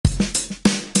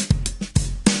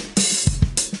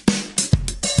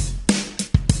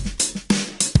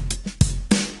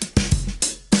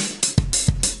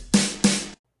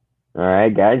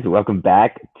right, guys, welcome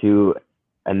back to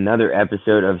another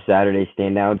episode of Saturday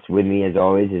Standouts. With me, as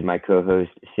always, is my co-host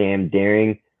Sam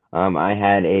Daring. I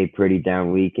had a pretty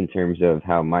down week in terms of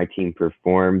how my team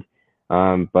performed,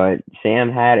 but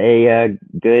Sam had a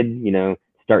good,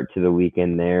 start to the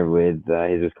weekend there with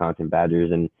his Wisconsin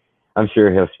Badgers, and I'm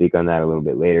sure he'll speak on that a little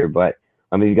bit later. But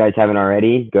if you guys haven't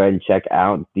already, go ahead and check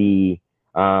out the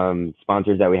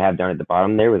sponsors that we have down at the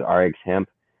bottom there with RX Hemp.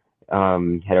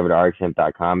 Head over to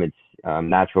rxhemp.com. It's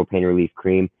natural pain relief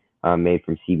cream made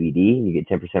from CBD. You get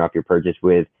 10% off your purchase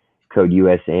with code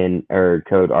USN or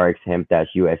code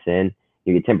RxHemp-USN.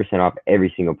 You get 10% off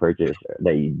every single purchase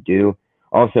that you do.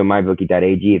 Also,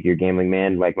 mybookie.ag. If you're a gambling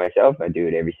man like myself, I do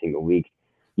it every single week.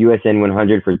 USN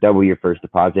 100 for double your first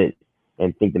deposit.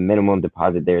 And I think the minimum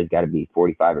deposit there has got to be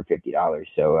 $45 or $50.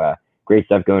 So great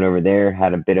stuff going over there.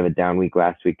 Had a bit of a down week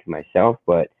last week myself,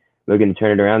 but looking to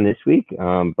turn it around this week.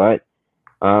 But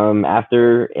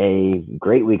after a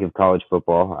great week of college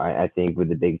football, I think with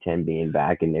the Big Ten being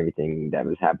back and everything that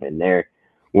was happening there,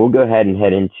 we'll go ahead and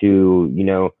head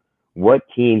into, what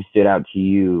team stood out to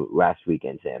you last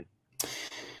weekend, Sam?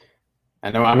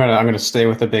 I know I'm gonna stay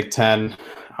with the Big Ten.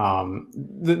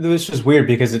 This was weird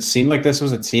because it seemed like this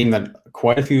was a team that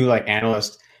quite a few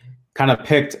analysts kind of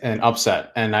picked an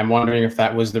upset, and I'm wondering if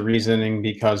that was the reasoning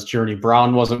because Journey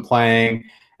Brown wasn't playing,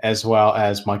 as well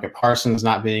as Micah Parsons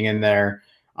not being in there,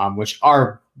 which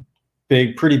are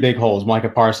pretty big holes. Micah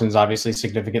Parsons obviously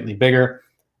significantly bigger,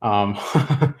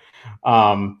 but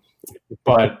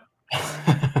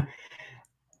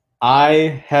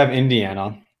I have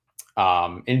Indiana.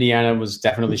 Indiana was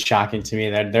definitely shocking to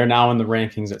me. That they're now in the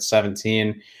rankings at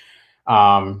 17.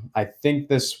 I think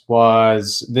this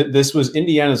was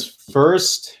Indiana's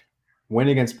first win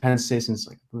against Penn State since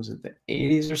was it the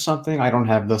 80s or something? I don't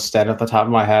have the stat at the top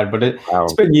of my head, but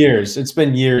it's been years. It's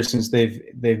been years since they've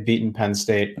beaten Penn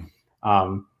State.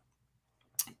 But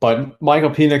Michael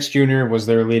Penix Jr. was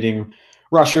their leading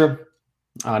rusher,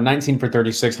 19 for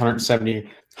 36,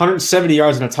 170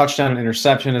 yards and a touchdown and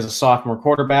interception as a sophomore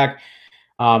quarterback.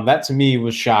 That to me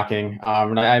was shocking.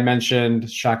 And I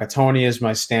mentioned Shaka Toney as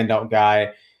my standout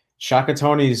guy. Shaka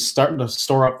Toney is starting to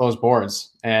store up those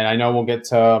boards. And I know we'll get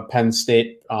to Penn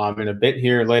State in a bit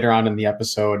here later on in the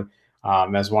episode,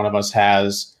 as one of us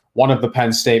has one of the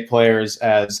Penn State players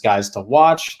as guys to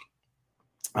watch.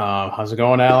 How's it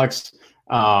going, Alex?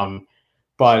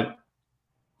 But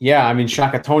yeah, I mean,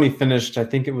 Shaka Toney finished, I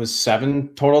think it was 7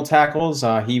 total tackles.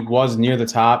 He was near the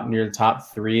top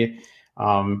 3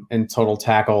 in total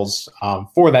tackles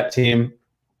for that team.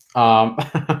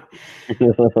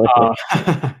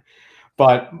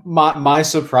 But my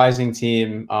surprising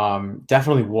team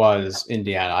definitely was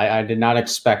Indiana. I did not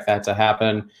expect that to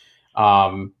happen.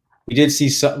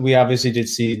 We obviously did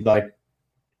see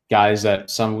guys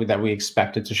that we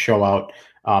expected to show out,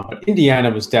 but Indiana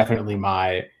was definitely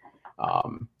my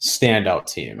standout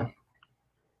team.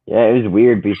 Yeah, it was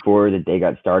weird. Before the day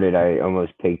got started, I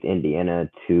almost picked Indiana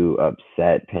to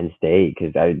upset Penn State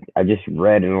because I just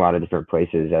read in a lot of different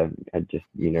places. I just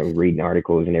reading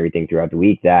articles and everything throughout the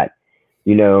week that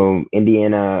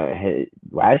Indiana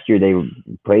last year they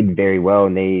played very well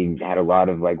and they had a lot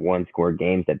of one score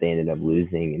games that they ended up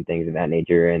losing and things of that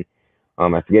nature. And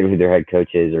I forget who their head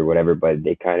coach is or whatever, but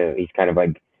he's kind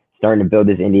of starting to build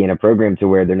this Indiana program to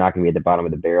where they're not going to be at the bottom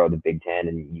of the barrel of the Big Ten,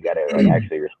 and you got to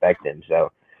actually respect them.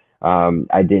 So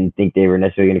I didn't think they were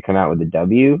necessarily going to come out with a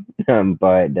W,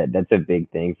 but that's a big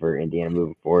thing for Indiana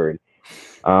moving forward.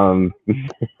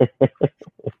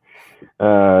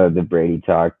 The Brady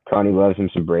talk. Connie loves him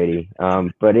some Brady.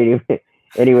 But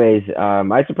anyways,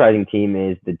 my surprising team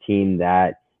is the team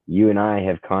that you and I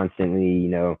have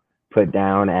constantly, put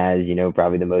down as,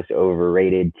 probably the most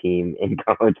overrated team in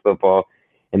college football,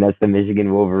 and that's the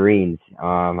Michigan Wolverines.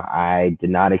 I did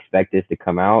not expect this to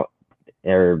come out,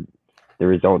 or the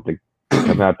result to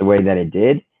come out the way that it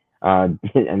did. I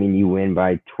mean, you win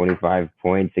by 25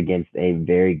 points against a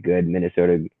very good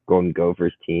Minnesota Golden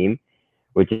Gophers team,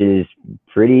 which is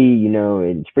pretty,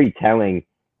 it's pretty telling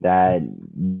that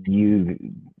you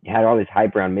had all this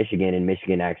hype around Michigan, and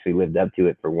Michigan actually lived up to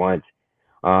it for once.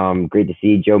 Great to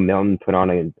see Joe Milton put on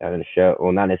a show.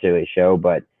 Well, not necessarily a show,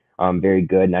 but very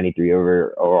good. 93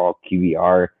 overall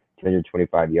QBR,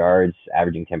 225 yards,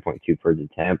 averaging 10.2 per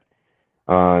attempt.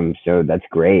 So that's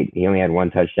great. He only had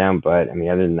 1 touchdown, but I mean,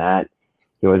 other than that,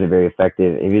 he wasn't very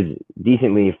effective. He was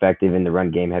decently effective in the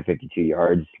run game, had 52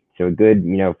 yards. So a good,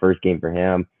 first game for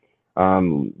him. A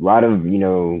lot of,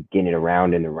 getting it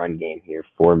around in the run game here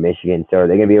for Michigan. So are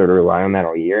they going to be able to rely on that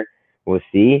all year? We'll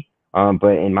see.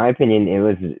 But in my opinion, it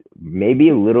was maybe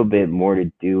a little bit more to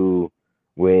do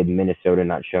with Minnesota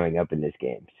not showing up in this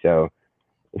game. So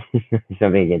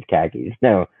something against khakis.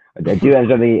 No, I do have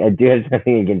something. I do have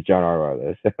something against John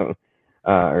Harbaugh though. So,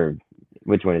 or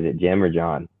which one is it? Jim or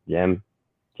John? Jim,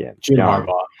 Jim John,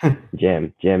 Harbaugh.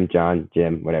 Jim, John,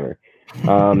 Jim, whatever.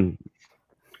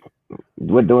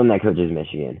 What the one that coaches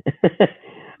Michigan.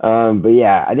 But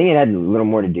yeah, I think it had a little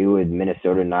more to do with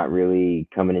Minnesota not really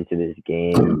coming into this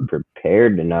game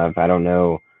prepared enough. I don't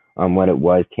know what it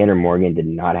was. Tanner Morgan did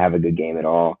not have a good game at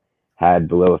all. Had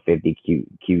below a 50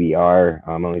 QBR.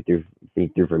 Only threw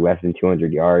for less than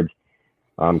 200 yards.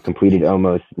 Completed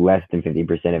almost less than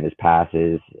 50% of his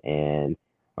passes. And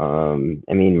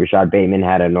I mean, Rashad Bateman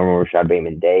had a normal Rashad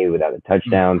Bateman day without the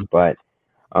touchdowns, but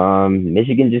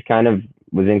Michigan just kind of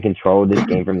was in control of this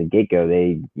game from the get-go.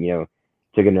 They,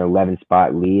 took an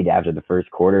 11-spot lead after the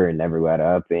first quarter and never let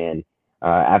up. And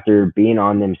after being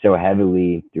on them so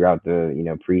heavily throughout the,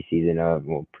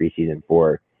 preseason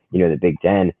for, the Big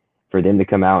Ten, for them to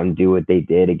come out and do what they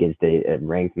did against a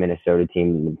ranked Minnesota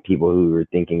team, people who were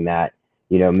thinking that,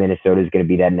 Minnesota is going to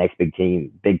be that next Big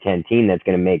Ten team that's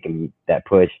going to make that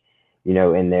push,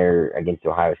 in there against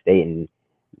Ohio State. And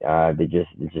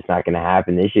it's just not going to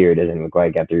happen this year. It doesn't look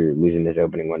like, after losing this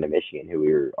opening one to Michigan, who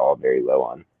we were all very low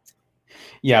on.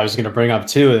 Yeah, I was going to bring up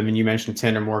too. I mean, you mentioned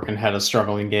Tanner Morgan had a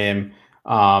struggling game,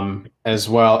 as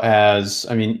well as,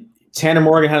 Tanner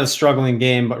Morgan had a struggling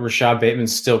game, but Rashad Bateman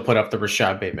still put up the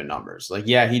Rashad Bateman numbers. Like,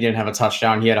 yeah, he didn't have a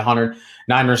touchdown. He had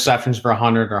 109 receptions for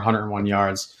 100 or 101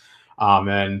 yards,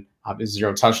 and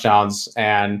 0 touchdowns.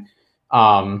 And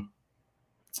a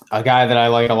guy that I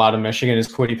like a lot of Michigan is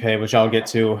Kwity Paye, which I'll get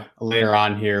to later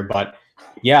on here. But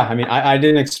yeah, I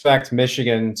didn't expect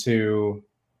Michigan to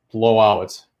blow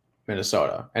out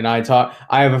Minnesota. And I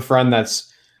have a friend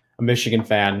that's a Michigan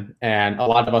fan, and a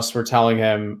lot of us were telling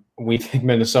him we think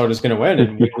Minnesota's going to win,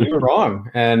 and we were wrong.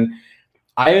 And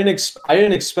I didn't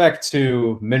expect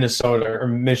Minnesota or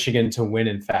Michigan to win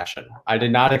in fashion. I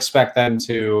did not expect this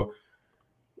to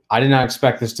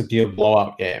be a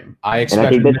blowout game. I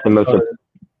think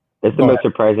that's the most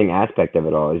surprising aspect of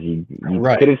it all, is you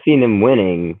right. could have seen them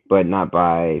winning, but not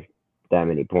by that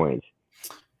many points.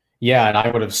 Yeah, and I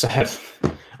would have said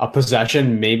a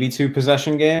possession, maybe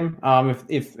 2-possession game,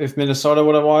 if Minnesota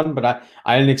would have won, but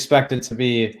I didn't expect it to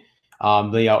be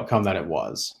the outcome that it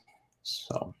was.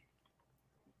 So,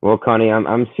 well, Connie,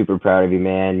 I'm super proud of you,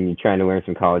 man. You're trying to learn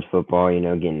some college football,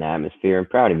 getting the atmosphere. I'm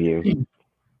proud of you.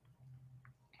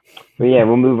 But yeah,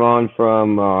 we'll move on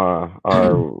from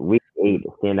our Week 8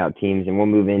 standout teams, and we'll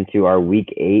move into our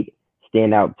Week 8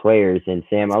 standout players. And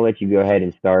Sam, I'll let you go ahead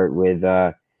and start with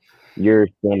your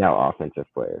standout offensive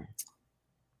player.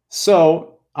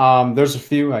 So there's a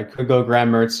few. I could go Graham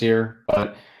Mertz here,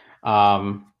 but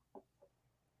I'm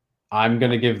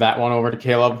going to give that one over to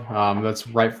Caleb. That's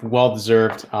right,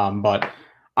 well-deserved. But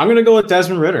I'm going to go with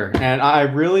Desmond Ridder. And I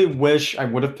really wish I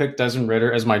would have picked Desmond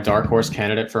Ridder as my dark horse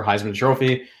candidate for Heisman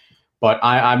Trophy. But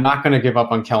I'm not going to give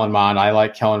up on Kellen Mond. I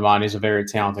like Kellen Mond. He's a very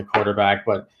talented quarterback.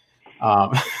 But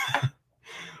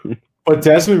but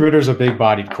Desmond Ridder's a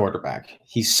big-bodied quarterback.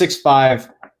 He's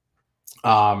 6'5".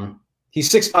 He's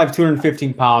 6'5",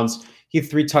 215 pounds. He had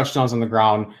 3 touchdowns on the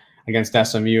ground against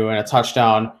SMU and a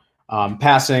touchdown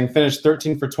passing. Finished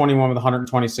 13 for 21 with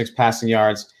 126 passing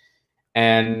yards.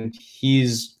 And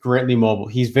he's greatly mobile.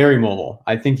 He's very mobile.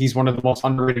 I think he's one of the most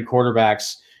underrated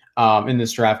quarterbacks in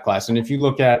this draft class. And if you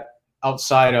look at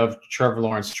outside of Trevor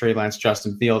Lawrence, Trey Lance,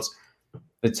 Justin Fields,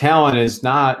 the talent is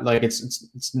not like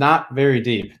it's not very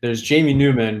deep. There's Jamie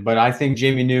Newman, but I think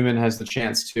Jamie Newman has the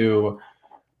chance to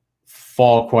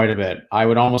fall quite a bit. I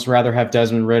would almost rather have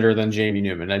Desmond Ridder than Jamie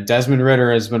Newman. And Desmond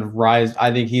Ridder has been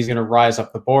I think he's going to rise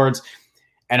up the boards.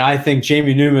 And I think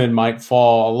Jamie Newman might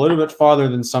fall a little bit farther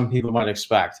than some people might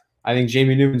expect. I think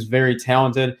Jamie Newman's very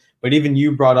talented, but even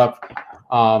you brought up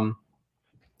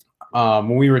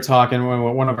when we were talking,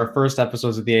 one of our first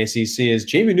episodes of the ACC is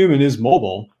Jamie Newman is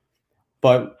mobile,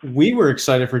 but we were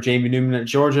excited for Jamie Newman at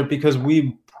Georgia because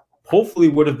we hopefully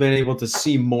would have been able to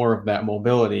see more of that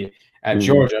mobility at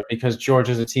Georgia, because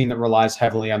Georgia is a team that relies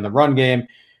heavily on the run game,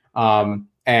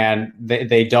 and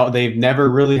they've never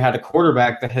really had a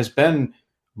quarterback that has been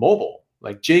mobile.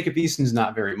 Like Jacob Eason's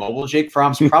not very mobile. Jake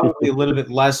Fromm's probably a little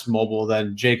bit less mobile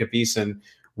than Jacob Eason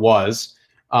was.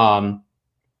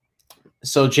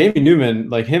 So Jamie Newman,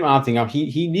 like him opting out,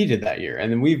 he needed that year.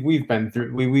 And then we've been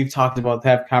through, we've talked about,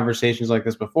 have conversations like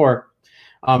this before.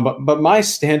 But my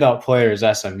standout player is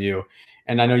SMU,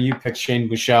 and I know you picked Shane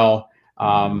Buechele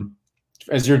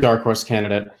as your dark horse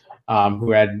candidate,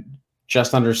 who had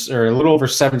just under or a little over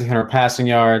 1,700 passing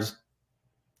yards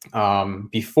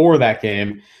before that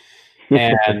game,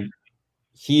 and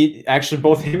he actually,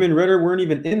 both him and Ritter weren't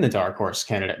even in the dark horse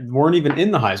candidate, weren't even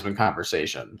in the Heisman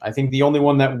conversation. I think the only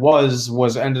one that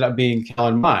was ended up being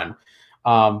Kellen Mond.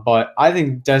 But I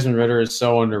think Desmond Ritter is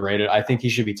so underrated. I think he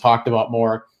should be talked about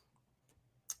more.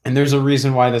 And there's a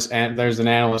reason why there's an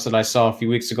analyst that I saw a few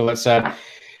weeks ago that said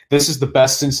this is the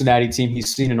best Cincinnati team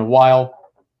he's seen in a while.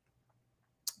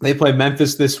 They play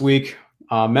Memphis this week.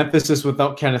 Memphis is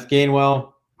without Kenneth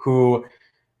Gainwell, who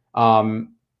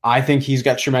I think he's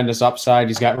got tremendous upside.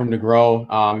 He's got room to grow.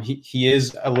 He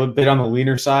is a little bit on the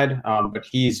leaner side, but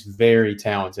he's very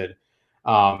talented.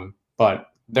 But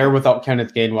they're without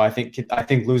Kenneth Gainwell. I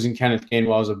think losing Kenneth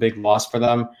Gainwell is a big loss for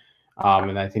them.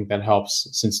 And I think that helps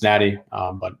Cincinnati.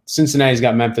 But Cincinnati's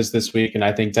got Memphis this week, and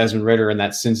I think Desmond Ritter and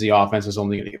that Cincy offense is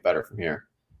only going to get better from here.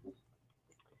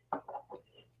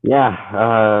 Yeah,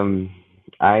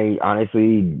 I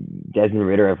honestly, Desmond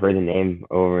Ritter, I've heard the name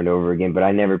over and over again, but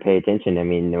I never pay attention. I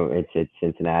mean, no, it's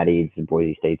Cincinnati, it's the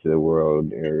Boise States of the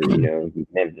world, or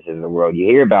Memphis of the world. You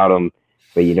hear about them,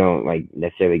 but you don't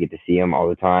necessarily get to see them all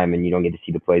the time, and you don't get to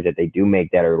see the plays that they do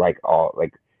make that are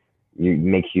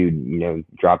makes you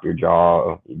drop your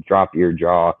jaw,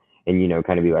 and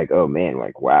kind of be like, oh man,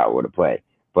 wow, what a play.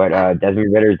 But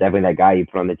Desmond Ritter is definitely that guy. You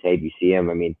put on the tape, you see him.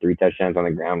 I mean, 3 touchdowns on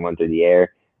the ground, 1 through the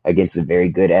air against a very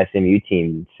good SMU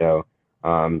team. So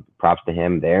props to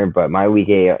him there. But my week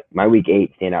 8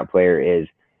 standout player is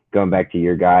going back to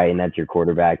your guy, and that's your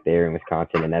quarterback there in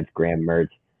Wisconsin, and that's Graham Mertz.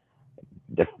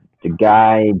 The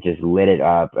guy just lit it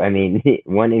up. I mean,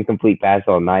 1 incomplete pass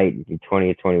all night,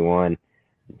 20 of 21,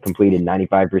 completed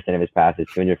 95% of his passes,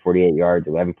 248 yards,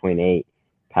 11.8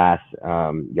 pass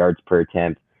yards per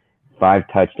attempt, 5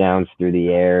 touchdowns through the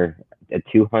air, a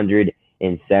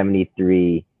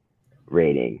 273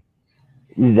 rating.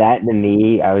 That to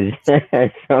me, I've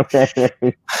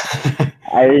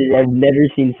never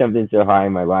seen something so high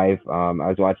in my life. I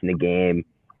was watching the game,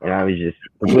 and I was just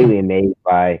completely amazed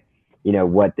by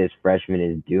what this freshman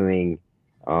is doing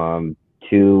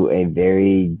to a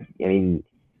very,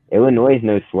 Illinois is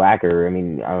no slacker.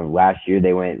 Last year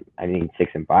they went,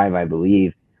 6-5, I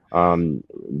believe.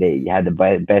 They had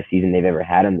the best season they've ever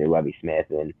had under Lovie Smith,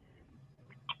 and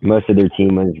most of their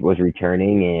team was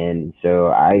returning, and so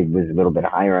I was a little bit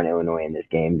higher on Illinois in this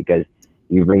game because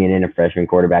you're bringing in a freshman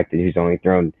quarterback who's only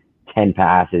thrown 10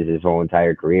 passes his whole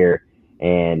entire career,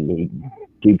 and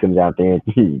dude comes out there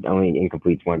and only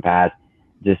incompletes 1 pass,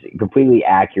 just completely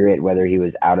accurate whether he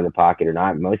was out of the pocket or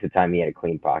not. Most of the time he had a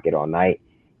clean pocket all night.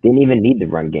 Didn't even need the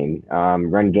run game.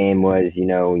 Run game was,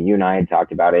 you and I had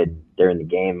talked about it during the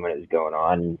game when it was going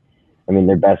on.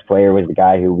 Their best player was the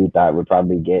guy who we thought would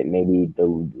probably get maybe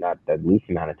not the least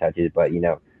amount of touches, but,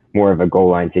 more of a goal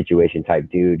line situation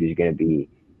type dude who's going to be,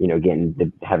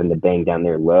 having the bang down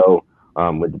there low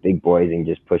with the big boys and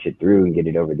just push it through and get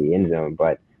it over the end zone.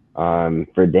 But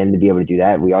for them to be able to do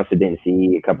that, we also didn't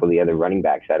see a couple of the other running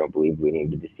backs. I don't believe we didn't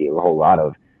get to see a whole lot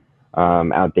of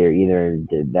out there either.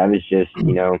 That was just,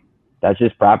 that's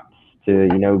just props to,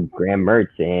 Graham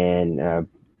Mertz and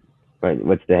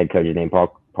what's the head coach's name?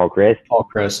 Paul Chryst? Paul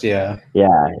Chryst, yeah. Yeah.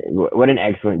 What an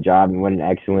excellent job and what an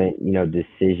excellent,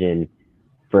 decision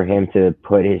for him to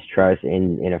put his trust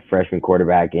in a freshman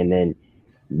quarterback, and then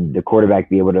the quarterback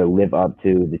be able to live up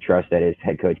to the trust that his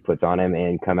head coach puts on him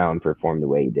and come out and perform the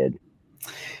way he did.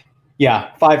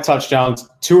 Yeah, 5 touchdowns.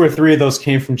 2 or 3 of those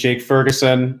came from Jake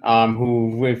Ferguson,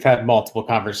 who we've had multiple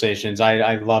conversations.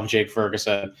 I love Jake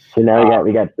Ferguson. So now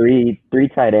we got three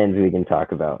tight ends we can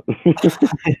talk about.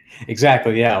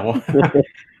 Exactly. Yeah. Well,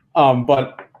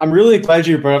 but I'm really glad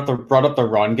you brought up the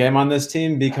run game on this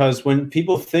team, because when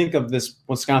people think of this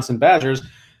Wisconsin Badgers,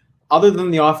 other than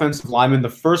the offensive lineman, the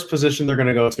first position they're going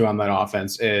to go to on that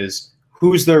offense is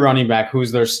who's their running back,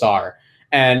 who's their star.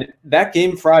 And that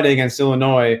game Friday against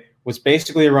Illinois was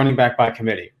basically a running back by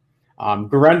committee.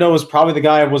 Guerendo was probably the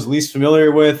guy I was least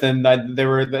familiar with, and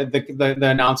the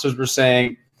announcers were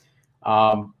saying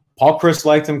Paul Chryst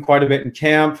liked him quite a bit in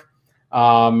camp.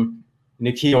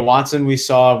 Nakia Watson, we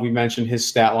mentioned his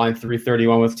stat line,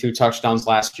 331 with 2 touchdowns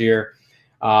last year.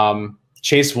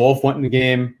 Chase Wolf went in the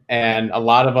game, and a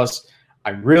lot of us,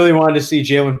 I really wanted to see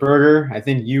Jalen Berger. I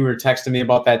think you were texting me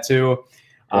about that too.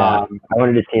 I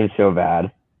wanted to see him so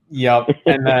bad. Yep.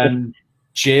 And then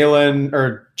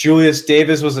Julius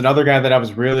Davis was another guy that I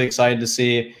was really excited to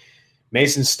see.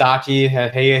 Mason Stockey,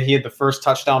 he had the first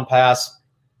touchdown pass.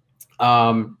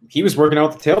 He was working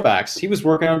out with the tailbacks. He was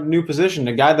working out a new position,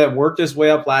 a guy that worked his way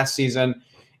up last season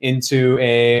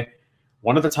into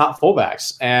one of the top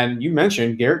fullbacks. And you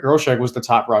mentioned Garrett Groshek was the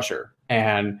top rusher.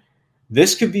 And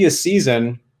this could be a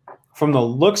season, from the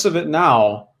looks of it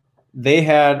now, they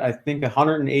had, I think,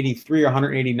 183 or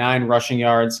 189 rushing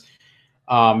yards.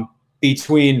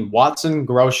 between Watson,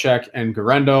 Groshek, and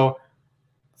Garendo,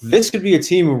 this could be a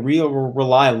team who will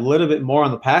rely a little bit more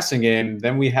on the passing game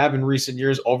than we have in recent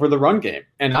years over the run game.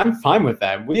 And I'm fine with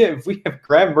that. We have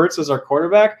Graham Mertz as our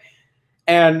quarterback.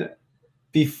 And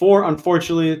before,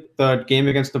 unfortunately, the game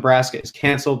against Nebraska is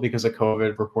canceled because of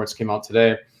COVID, reports came out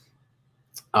today,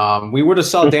 we would have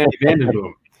saw Danny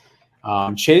Vandenboom.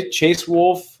 Chase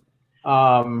Wolf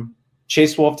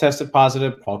tested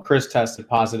positive. Paul Chris tested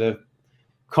positive.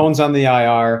 Cohn's on the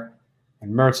IR,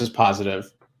 and Mertz is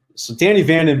positive. So Danny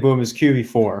Vandenboom is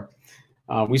QB4.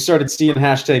 We started seeing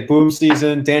hashtag boom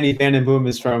season. Danny Vandenboom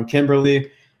is from Kimberly.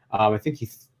 I think he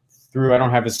threw, I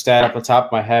don't have his stat off the top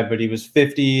of my head, but he was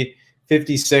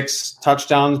 56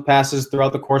 touchdowns passes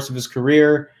throughout the course of his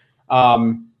career.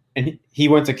 And he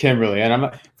went to Kimberly.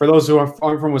 And for those who aren't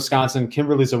from Wisconsin,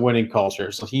 Kimberly's a winning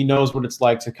culture. So he knows what it's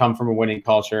like to come from a winning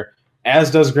culture,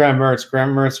 as does Graham Mertz.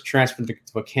 Graham Mertz transferred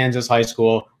to a Kansas high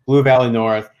school, Blue Valley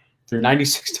North, threw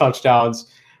 96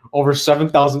 touchdowns, over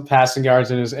 7,000 passing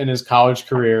yards in his college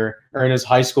career or in his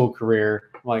high school career.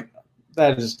 Like,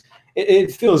 that is,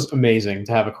 it feels amazing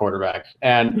to have a quarterback.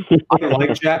 And I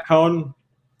like Jack Cohn.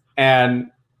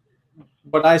 And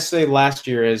what I say last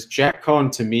year is Jack Cohn,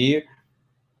 to me,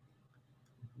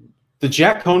 the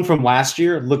Jack Cohn from last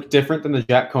year looked different than the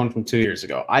Jack Cohn from 2 years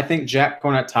ago. I think Jack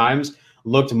Cohn at times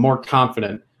looked more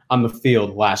confident on the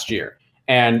field last year.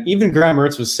 And even Graham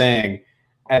Mertz was saying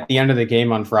at the end of the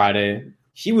game on Friday,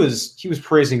 he was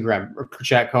praising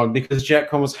Jack Cohn because Jack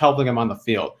Cohn was helping him on the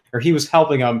field, or he was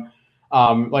helping him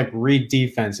read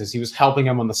defenses. He was helping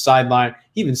him on the sideline.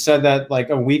 He even said that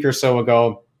like a week or so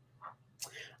ago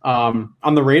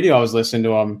on the radio. I was listening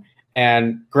to him,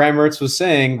 and Graham Mertz was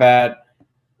saying that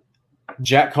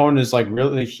Jack Cohn is like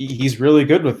really he's really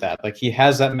good with that. Like, he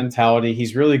has that mentality.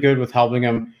 He's really good with helping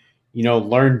him,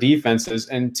 learn defenses.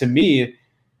 And to me,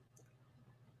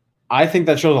 I think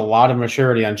that shows a lot of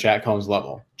maturity on Jack Cohn's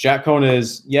level. Jack Cohn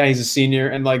he's a senior,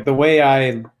 and like the way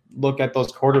I look at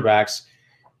those quarterbacks,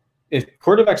 if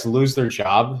quarterbacks lose their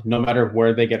job, no matter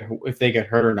if they get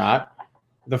hurt or not,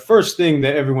 the first thing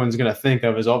that everyone's going to think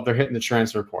of is, they're hitting the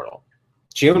transfer portal.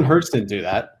 Jalen Hurts didn't do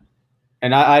that.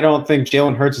 And I don't think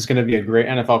Jalen Hurts is going to be a great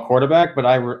NFL quarterback, but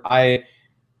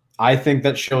I think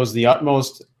that shows the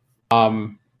utmost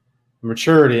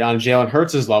maturity on Jalen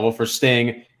Hurts' level for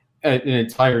staying an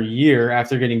entire year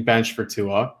after getting benched for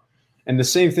Tua. And the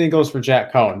same thing goes for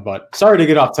Jack Cohn. But sorry to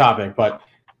get off topic, but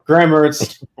Graham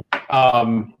Mertz,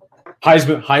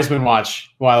 Heisman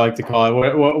watch, what I like to call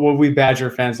it, what we Badger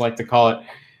fans like to call it.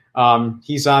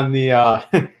 He's on the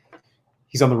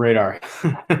he's on the radar.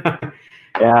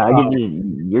 Yeah,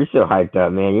 you're so hyped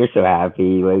up, man. You're so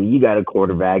happy. Like, you got a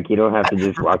quarterback. You don't have to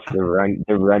just watch the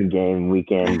run game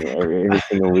weekend every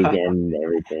single weekend and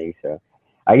everything. So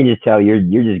I can just tell you're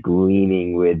just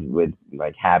gleaming with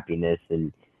like happiness,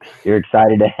 and you're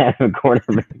excited to have a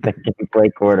quarterback that can play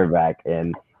quarterback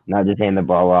and not just hand the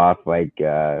ball off like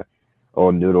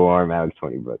old noodle arm Alex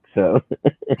 20 Brooks. So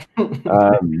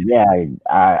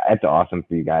that's awesome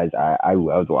for you guys. I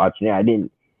was watching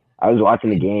it. I was watching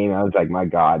the game. I was like, my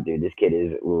God, dude, this kid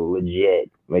is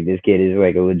legit. Like, this kid is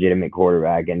like a legitimate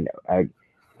quarterback. And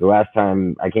the last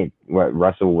time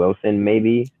Russell Wilson,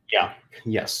 maybe? Yeah.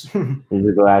 Yes. This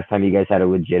is the last time you guys had a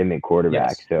legitimate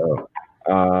quarterback. Yes. So,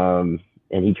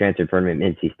 and he transferred from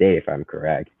NC State, if I'm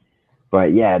correct.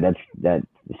 But yeah, that's that.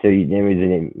 So he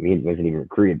wasn't even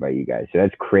recruited by you guys. So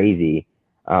that's crazy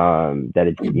that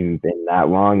it's even been that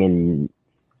long. And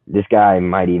this guy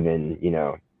might even,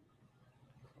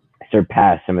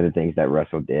 surpass some of the things that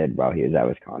Russell did while he was at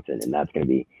Wisconsin, and that's going to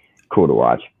be cool to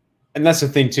watch. And that's the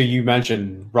thing too. You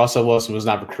mentioned Russell Wilson was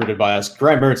not recruited by us.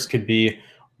 Graham Mertz could be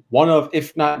one of,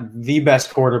 if not the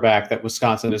best quarterback that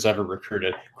Wisconsin has ever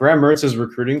recruited. Graham Mertz's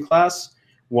recruiting class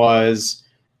was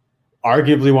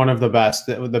arguably one of the best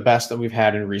that we've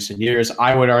had in recent years.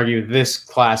 I would argue this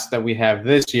class that we have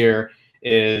this year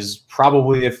is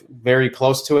probably very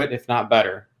close to it, if not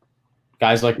better.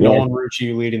 Guys like Nolan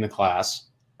Rucci leading the class.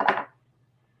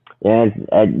 Yeah,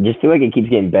 I just feel like it keeps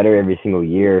getting better every single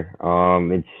year.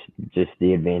 It's just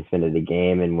the advancement of the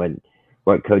game and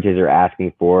what coaches are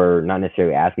asking for, not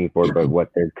necessarily asking for, but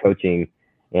what they're coaching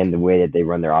and the way that they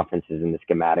run their offenses and the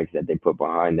schematics that they put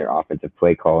behind their offensive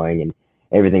play calling and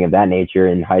everything of that nature.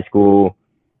 In high school,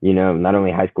 not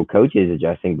only high school coaches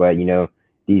adjusting, but,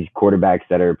 these quarterbacks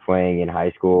that are playing in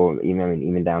high school,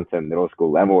 even down to middle school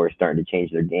level, are starting to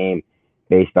change their game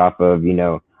based off of,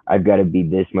 I've got to be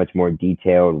this much more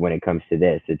detailed when it comes to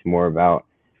this. It's more about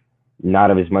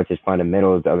not as much as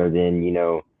fundamentals other than,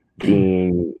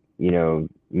 being,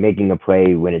 making a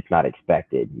play when it's not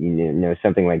expected.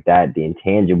 Something like that. The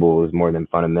intangibles more than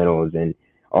fundamentals. And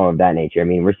all of that nature. I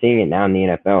mean, we're seeing it now in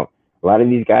the NFL. A lot of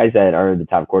these guys that are the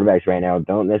top quarterbacks right now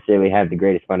don't necessarily have the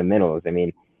greatest fundamentals. I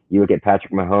mean, you look at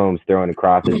Patrick Mahomes throwing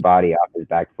across his body off his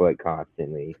back foot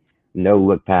constantly, no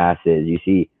look passes. You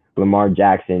see Lamar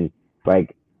Jackson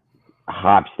like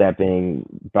hop stepping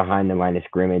behind the line of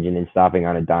scrimmage and then stopping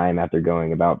on a dime after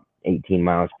going about 18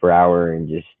 miles per hour and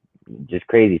just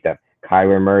crazy stuff.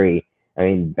 Kyler Murray, I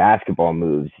mean, basketball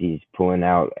moves. He's pulling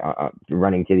out,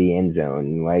 running to the end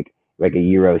zone like a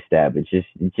Euro step. It's just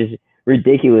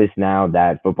ridiculous now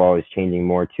that football is changing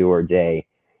more towards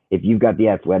if you've got the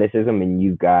athleticism and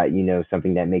you've got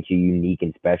something that makes you unique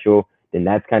and special, then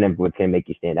that's kind of what's going to make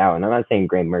you stand out. And I'm not saying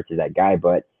Graham Mertz is that guy,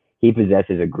 but he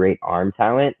possesses a great arm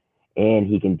talent and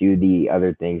he can do the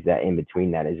other things that in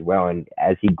between that as well. And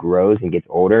as he grows and gets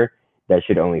older, that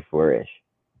should only flourish.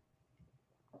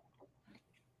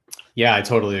 Yeah, I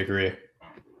totally agree.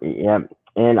 Yeah,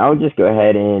 and I'll just go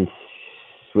ahead and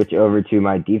switch over to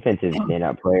my defensive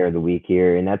standout player of the week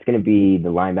here, and that's going to be the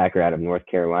linebacker out of North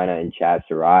Carolina and Chazz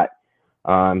Surratt.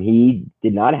 He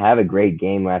did not have a great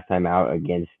game last time out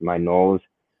against my Noles.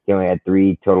 He only had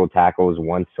 3 total tackles,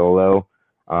 1 solo,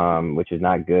 which was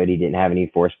not good. He didn't have any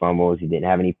forced fumbles. He didn't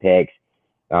have any picks.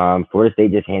 Florida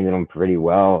State just handled him pretty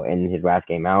well in his last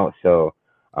game out. So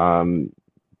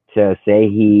to say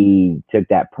he took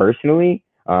that personally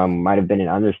might have been an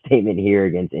understatement here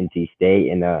against NC State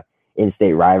in the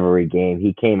in-state rivalry game.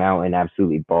 He came out and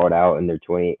absolutely balled out in their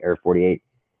 48-21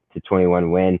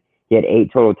 win. He had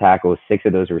 8 total tackles, 6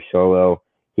 of those were solo.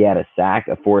 He had a sack,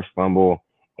 a forced fumble,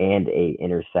 and a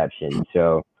interception.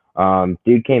 So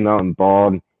dude came out and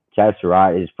balled. Chazz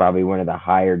Surratt is probably one of the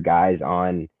higher guys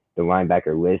on the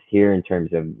linebacker list here in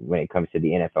terms of when it comes to the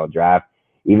NFL draft.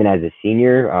 Even as a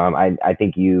senior, I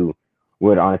think you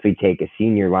would honestly take a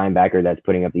senior linebacker that's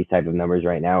putting up these type of numbers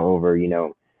right now over,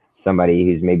 somebody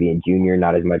who's maybe a junior,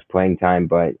 not as much playing time,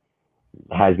 but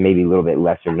has maybe a little bit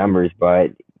lesser numbers.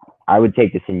 But I would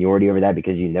take the seniority over that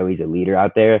because he's a leader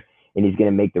out there and he's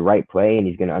going to make the right play and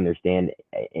he's going to understand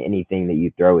anything that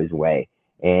you throw his way.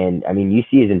 And I mean, you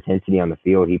see his intensity on the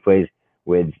field. He plays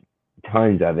with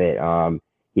tons of it.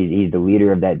 He's the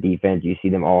leader of that defense. You see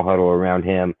them all huddle around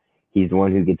him. He's the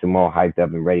one who gets them all hyped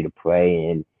up and ready to play.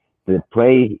 And the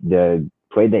play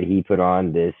that he put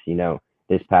on this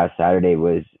past Saturday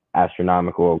was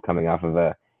astronomical, coming off of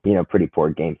a pretty poor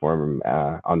game for him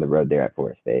on the road there at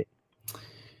Florida State.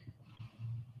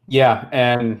 Yeah,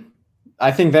 and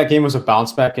I think that game was a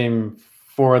bounce back game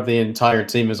for the entire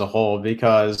team as a whole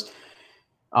because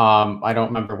I don't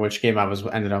remember which game I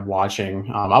ended up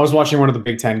watching. I was watching one of the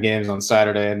Big Ten games on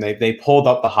Saturday, and they pulled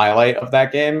up the highlight of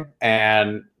that game,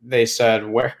 and they said,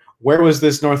 where was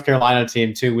this North Carolina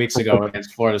team 2 weeks ago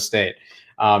against Florida State?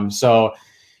 So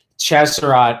Chazz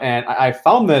Surratt, and I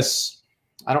found this,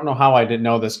 I don't know how I didn't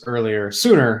know this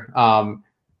sooner,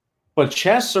 but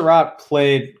Chazz Surratt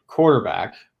played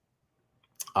quarterback.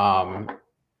 And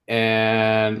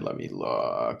let me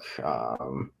look.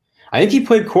 I think he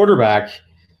played quarterback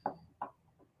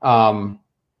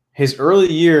his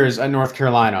early years at North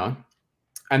Carolina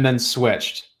and then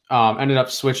ended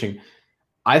up switching.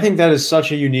 I think that is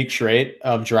such a unique trait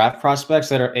of draft prospects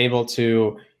that are able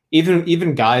to,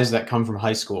 even guys that come from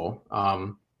high school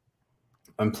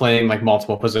and playing like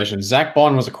multiple positions. Zach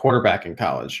Bond was a quarterback in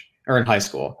college or in high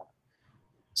school.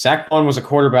 Zach Bond was a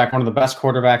quarterback, one of the best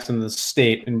quarterbacks in the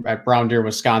state at Brown Deer,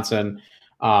 Wisconsin.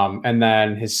 And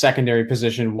then his secondary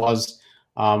position was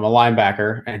a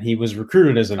linebacker, and he was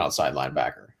recruited as an outside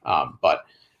linebacker. But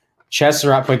Chazz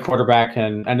Surratt played quarterback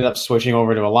and ended up switching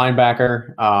over to a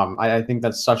linebacker. I think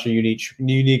that's such a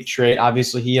unique trait.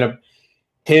 Obviously, he's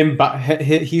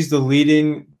the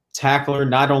leading tackler,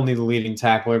 not only the leading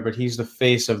tackler, but he's the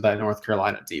face of that North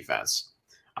Carolina defense.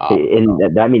 And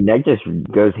that just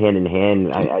goes hand in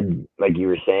hand. I like you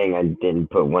were saying, I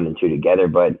didn't put 1 and 2 together,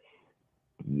 but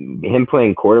him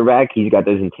playing quarterback, he's got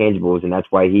those intangibles, and that's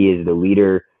why he is the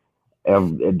leader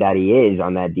that he is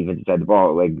on that defensive side of the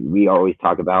ball. Like we always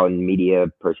talk about, and media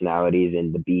personalities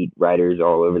and the beat writers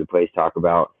all over the place talk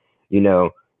about,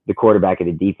 the quarterback of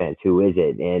the defense. Who is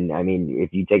it? And I mean,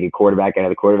 if you take a quarterback out of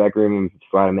the quarterback room and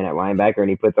slot him in at linebacker, and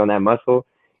he puts on that muscle,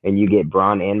 and you get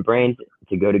brawn and brains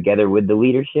to go together with the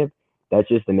leadership, that's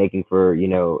just the making for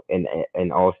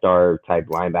an all-star type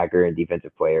linebacker and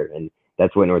defensive player, and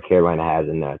that's what North Carolina has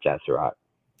in Chazz Surratt.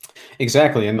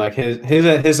 Exactly, and like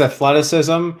his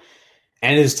athleticism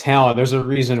and his talent, there's a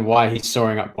reason why he's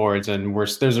soaring up boards, and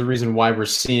there's a reason why we're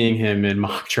seeing him in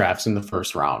mock drafts in the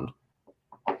first round.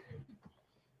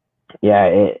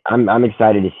 Yeah, I'm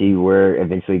excited to see where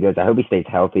eventually he goes. I hope he stays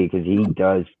healthy because he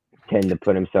does tend to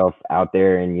put himself out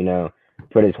there and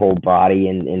put his whole body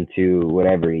into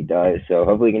whatever he does. So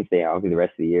hopefully he can stay healthy the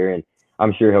rest of the year, and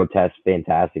I'm sure he'll test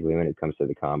fantastically when it comes to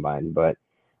the combine. But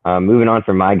moving on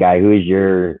from my guy, who is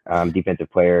your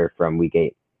defensive player from Week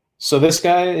 8? So this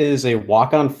guy is a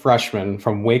walk-on freshman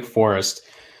from Wake Forest,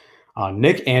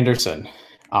 Nick Anderson.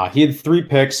 He had 3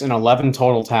 picks and 11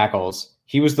 total tackles.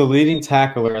 He was the leading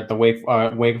tackler at the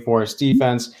Wake Forest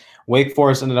defense. Wake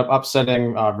Forest ended up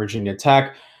upsetting Virginia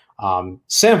Tech.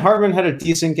 Sam Hartman had a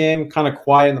decent game, kind of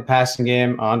quiet in the passing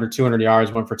game, under 200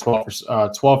 yards, went for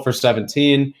 12 for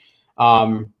 17,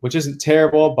 which isn't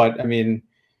terrible, but I mean,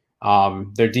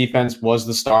 their defense was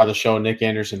the star of the show. Nick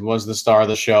Anderson was the star of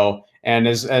the show. And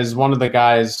as one of the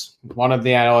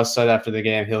analysts said after the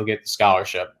game, he'll get the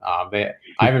scholarship. I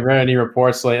haven't read any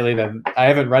reports lately I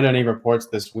haven't read any reports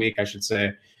this week, I should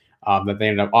say, that they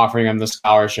ended up offering him the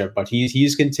scholarship, but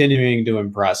he's continuing to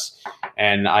impress.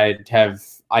 And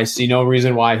I see no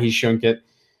reason why he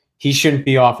shouldn't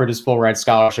be offered his full ride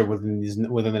scholarship within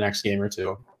the next game or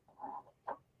two.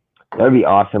 That would be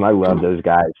awesome. I love those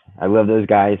guys. I love those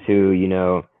guys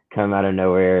who, come out of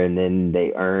nowhere and then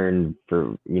they earn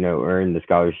the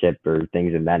scholarship or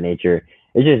things of that nature.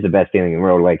 It's just the best feeling in the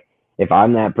world. Like, if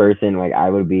I'm that person, like, I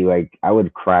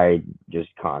would cry just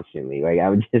constantly. Like, I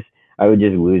would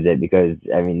just lose it, because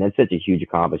I mean, that's such a huge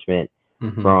accomplishment.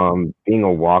 Mm-hmm. From being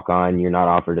a walk-on. You're not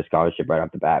offered a scholarship right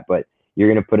off the bat, but you're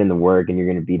going to put in the work, and you're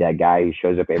going to be that guy who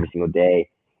shows up every single day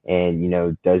and,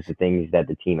 does the things that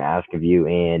the team asks of you.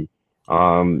 And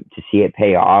to see it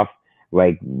pay off,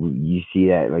 like, you see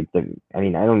that, like, I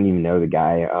don't even know the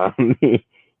guy.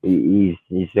 He's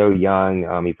so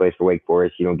young. He plays for Wake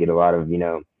Forest. You don't get a lot of, you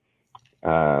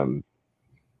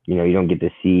don't get to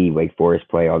see Wake Forest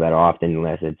play all that often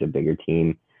unless it's a bigger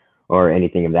team or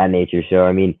anything of that nature. So,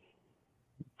 I mean,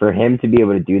 for him to be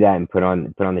able to do that and put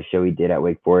on the show he did at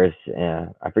Wake Forest,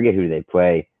 I forget who they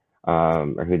play,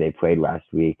 or who they played last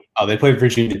week. Oh, they played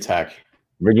Virginia Tech.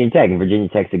 And Virginia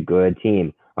Tech's a good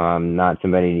team. Not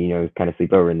somebody to, kind of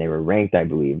sleep over. And they were ranked, I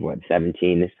believe,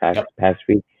 17 this past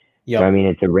week. Yep. So, I mean,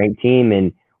 it's a ranked team,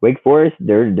 and Wake Forest,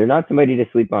 they're not somebody to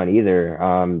sleep on either.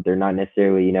 They're not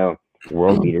necessarily,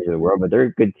 world beaters of the world, but they're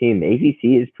a good team. The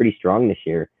ACC is pretty strong this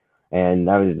year, and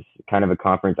that was kind of a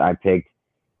conference I picked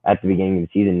at the beginning of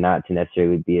the season not to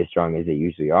necessarily be as strong as they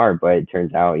usually are, but it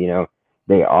turns out,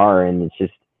 they are, and it's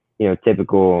just,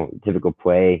 typical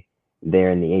play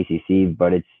there in the ACC,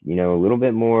 but it's, a little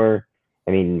bit more.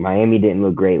 I mean, Miami didn't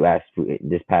look great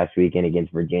this past weekend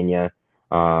against Virginia.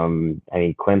 I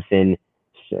mean, Clemson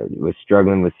was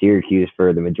struggling with Syracuse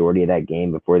for the majority of that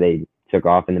game before they took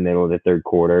off in the middle of the third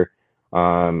quarter.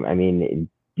 I mean,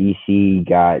 DC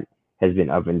has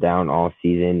been up and down all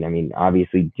season. I mean,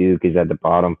 obviously Duke is at the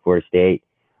bottom, Florida State,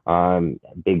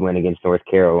 big win against North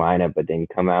Carolina, but then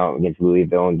come out against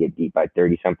Louisville and get beat by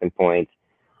 30-something points.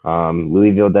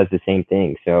 Louisville does the same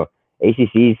thing. So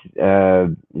ACC's,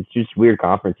 it's just weird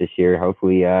conference this year.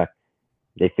 Hopefully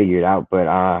they figure it out. But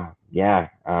I guess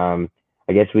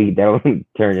that'll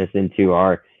turn us into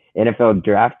our NFL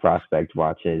draft prospect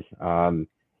watches.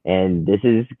 And this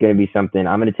is going to be something,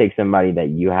 I'm going to take somebody that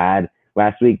you had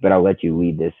last week, but I'll let you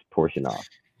lead this portion off.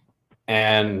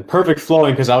 And perfect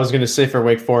flowing, because I was going to say for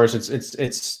Wake Forest,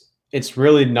 it's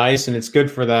really nice, and it's good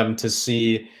for them to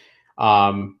see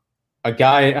a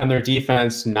guy on their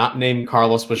defense not named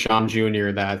Carlos Basham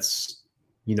Jr. that's,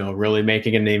 really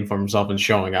making a name for himself and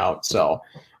showing out. So,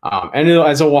 and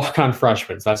as a walk-on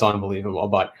freshman, that's unbelievable.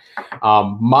 But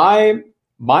my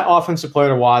offensive player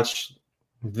to watch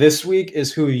this week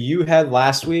is who you had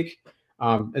last week,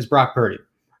 is Brock Purdy.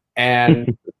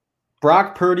 And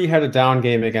Brock Purdy had a down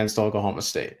game against Oklahoma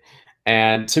State.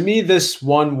 And to me, this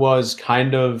one was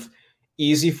kind of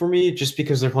easy for me just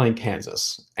because they're playing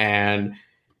Kansas. And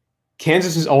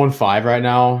Kansas is 0-5 right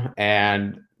now,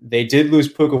 and they did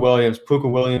lose Pooka Williams.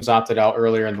 Pooka Williams opted out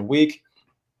earlier in the week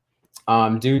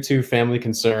due to family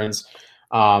concerns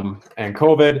and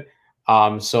COVID.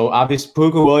 So obviously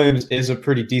Pooka Williams is a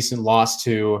pretty decent loss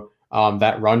to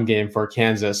that run game for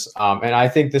Kansas. And I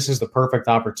think this is the perfect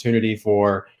opportunity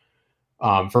for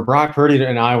Brock Purdy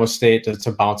and Iowa State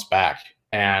to bounce back.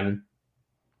 And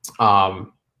I've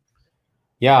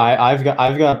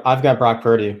got Brock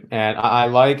Purdy, and I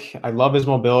love his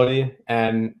mobility,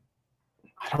 and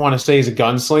I don't want to say he's a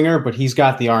gunslinger, but he's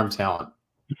got the arm talent.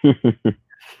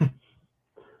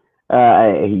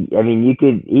 I mean,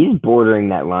 he's bordering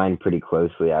that line pretty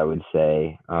closely, I would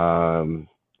say.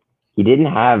 He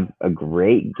didn't have a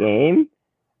great game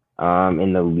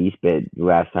in the least bit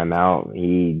last time out.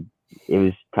 It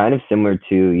was kind of similar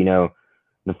to,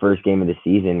 the first game of the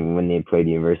season when they played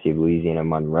the University of Louisiana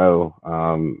Monroe.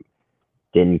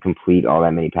 didn't complete all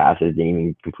that many passes, didn't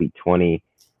even complete 20.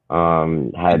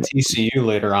 Had TCU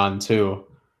later on too.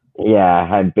 Yeah,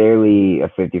 had barely a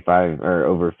 55 or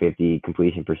over 50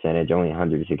 completion percentage, only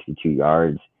 162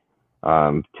 yards.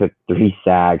 Took 3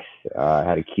 sacks,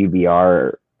 had a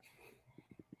QBR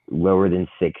lower than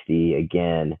 60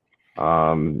 again.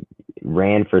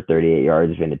 Ran for 38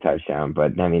 yards and a touchdown,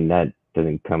 but I mean that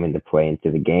doesn't come into play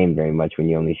into the game very much when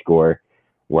you only score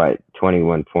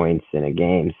 21 points in a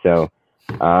game. So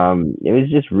it was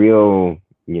just real,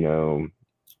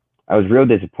 I was real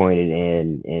disappointed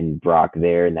in Brock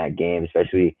there in that game,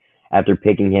 especially after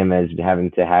picking him as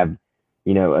having to have,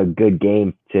 a good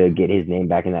game to get his name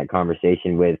back in that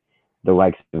conversation with the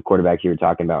likes of quarterbacks you were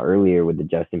talking about earlier with the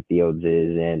Justin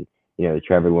Fieldses and, the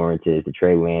Trevor Lawrences, the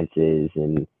Trey Lances,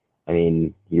 and I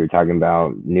mean, you were talking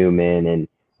about Newman, and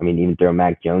I mean, even throw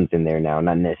Mac Jones in there now,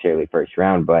 not necessarily first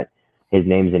round, but his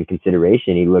name's in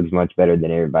consideration. He looks much better than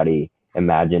everybody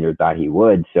imagined or thought he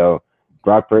would. So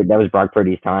that was Brock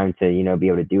Purdy's time to, be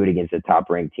able to do it against a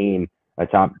top-ranked team, a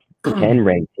top 10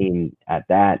 ranked team at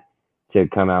that, to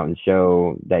come out and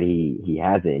show that he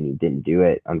has it, and he didn't do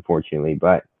it, unfortunately.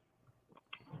 But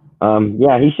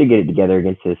yeah, he should get it together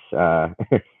against this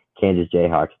Kansas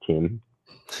Jayhawks team.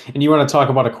 And you want to talk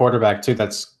about a quarterback too?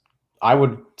 I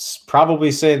would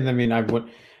probably say. I mean, I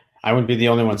wouldn't be the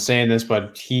only one saying this,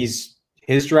 but his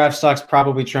draft stock's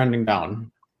probably trending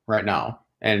down right now.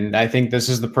 And I think this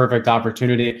is the perfect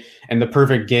opportunity and the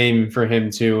perfect game for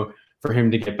him to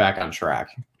get back on track.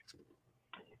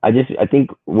 I think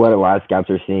what a lot of scouts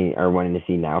are wanting to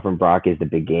see now from Brock is the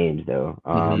big games, though.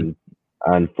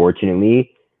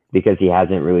 Unfortunately, because he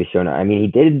hasn't really shown up. I mean, he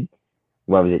did.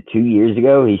 What was it? 2 years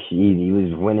ago, he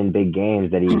was winning big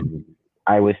games that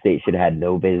Iowa State should have had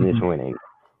no business winning,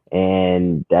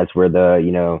 and that's where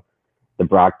the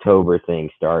Brocktober thing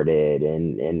started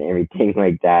and everything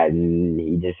like that, and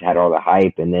he just had all the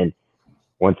hype, and then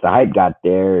once the hype got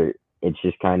there, it's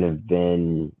just kind of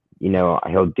been,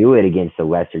 he'll do it against the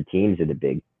lesser teams of the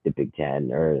Big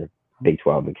Ten or Big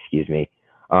 12, excuse me.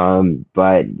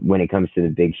 But when it comes to the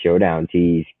big showdowns,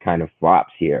 he's kind of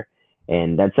flops here.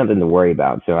 And that's something to worry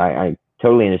about. So I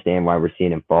totally understand why we're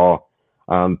seeing him fall.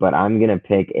 But I'm going to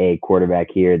pick a quarterback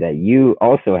here that you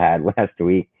also had last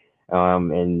week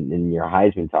in your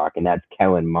Heisman talk, and that's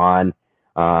Kellen Mond.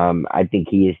 I think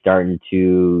he is starting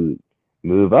to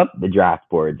move up the draft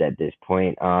boards at this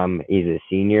point. He's a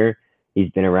senior. He's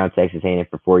been around Texas A&M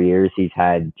for 4 years. He's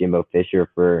had Jimbo Fisher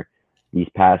for these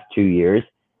past 2 years,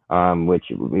 which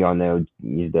we all know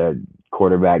he's the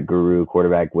quarterback guru,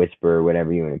 quarterback whisperer,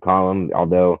 whatever you want to call him,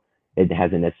 although it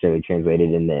hasn't necessarily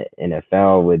translated in the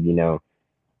NFL with,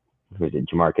 who's it,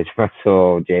 Jamarcus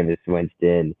Russell, Jameis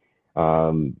Winston,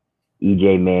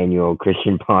 EJ Manuel,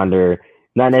 Christian Ponder,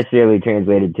 not necessarily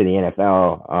translated to the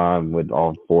NFL with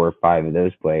all 4 or 5 of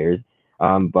those players.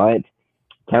 But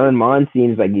Kellen Mond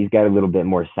seems like he's got a little bit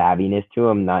more savviness to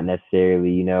him, not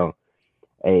necessarily,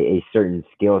 a certain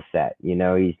skill set. He's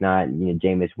not,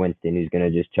 Jameis Winston, who's going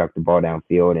to just chuck the ball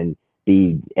downfield and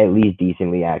be at least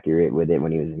decently accurate with it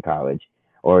when he was in college.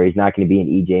 Or he's not going to be an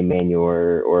EJ Manuel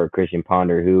or Christian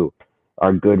Ponder, who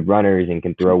are good runners and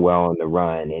can throw well on the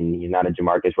run. And he's not a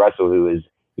Jamarcus Russell, who is,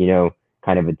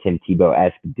 kind of a Tim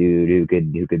Tebow-esque dude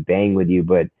who could bang with you,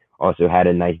 but also had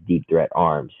a nice deep threat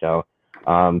arm. So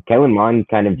Kellen Mond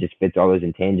kind of just fits all those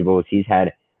intangibles. He's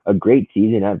had a great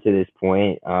season up to this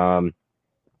point.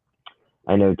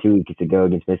 I know 2 weeks ago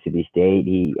against Mississippi State,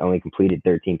 he only completed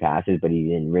 13 passes, but he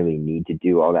didn't really need to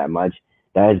do all that much.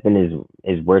 That has been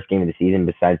his worst game of the season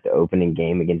besides the opening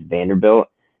game against Vanderbilt,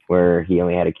 where he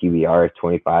only had a QBR of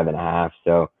 25.5.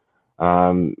 So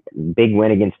big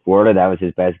win against Florida. That was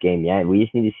his best game yet. We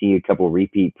just need to see a couple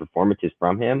repeat performances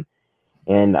from him.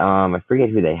 And I forget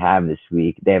who they have this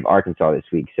week. They have Arkansas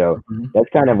this week. So that's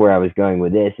kind of where I was going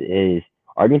with this is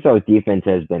Arkansas's defense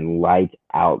has been lights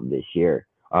out this year.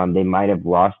 They might have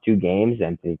lost 2 games.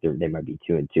 I think they might be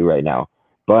 2-2 right now.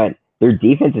 But their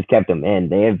defense has kept them in.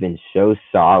 They have been so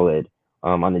solid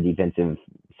on the defensive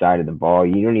side of the ball.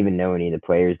 You don't even know any of the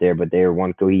players there, but they are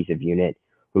one cohesive unit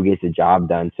who gets the job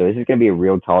done. So this is going to be a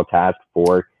real tall task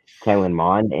for Kellen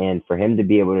Mond. And for him to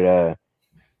be able to,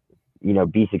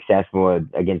 be successful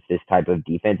against this type of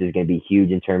defense is going to be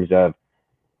huge in terms of,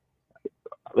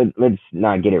 let's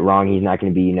not get it wrong. He's not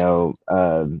going to be,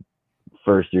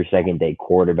 first or second day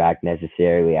quarterback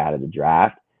necessarily out of the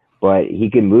draft, but he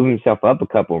can move himself up a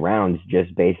couple rounds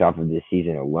just based off of this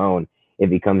season alone. If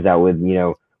he comes out with,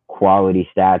 quality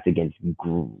stats against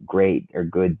great or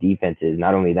good defenses,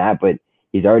 not only that, but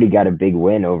he's already got a big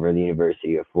win over the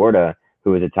University of Florida,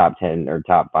 who was a top 10 or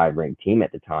top 5 ranked team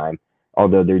at the time.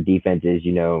 Although their defense is,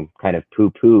 kind of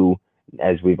poo-poo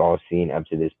as we've all seen up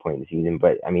to this point in the season.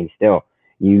 But I mean, still,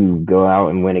 you go out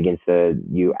and win against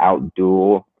you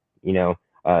outduel,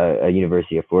 a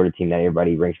University of Florida team that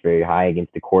everybody ranks very high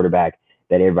against the quarterback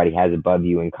that everybody has above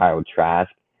you in Kyle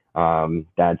Trask.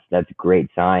 That's a great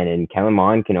sign. And Kellen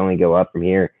Mond can only go up from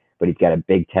here, but he's got a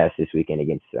big test this weekend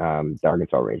against the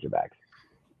Arkansas Razorbacks.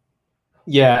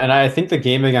 Yeah, and I think the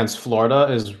game against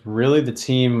Florida is really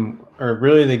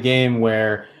the game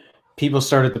where people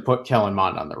started to put Kellen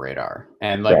Mond on the radar.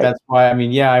 And Right. That's why,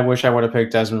 I wish I would have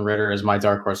picked Desmond Ridder as my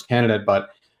dark horse candidate, but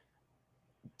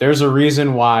there's a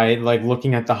reason why,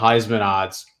 looking at the Heisman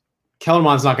odds, Kellen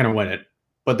Mond's not going to win it,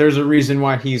 but there's a reason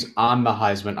why he's on the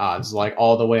Heisman odds,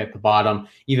 all the way at the bottom.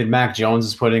 Even Mac Jones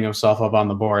is putting himself up on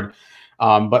the board.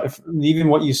 But even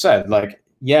what you said,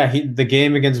 the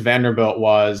game against Vanderbilt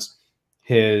was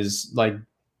his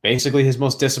basically his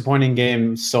most disappointing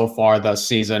game so far this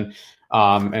season,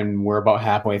 and we're about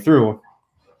halfway through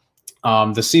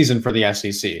the season for the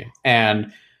SEC,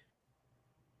 and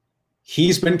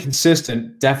he's been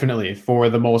consistent definitely for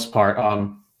the most part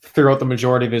throughout the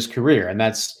majority of his career, and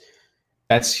that's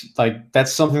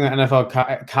something that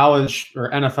NFL college or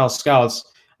NFL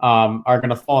scouts are going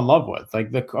to fall in love with,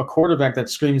 a quarterback that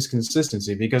screams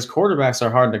consistency, because quarterbacks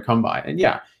are hard to come by. And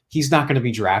yeah, he's not going to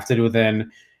be drafted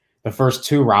within the first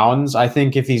 2 rounds. I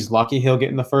think if he's lucky, he'll get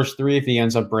in the first 3 if he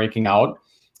ends up breaking out.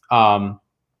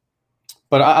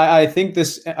 But I think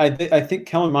I think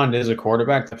Kellen Mond is a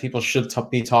quarterback that people should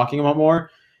be talking about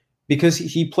more, because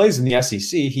he plays in the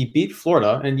SEC. He beat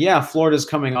Florida, and yeah, Florida's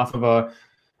coming off of a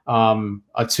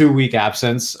 2-week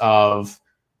absence of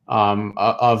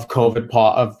COVID,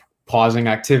 of pausing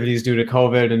activities due to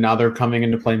COVID, and now they're coming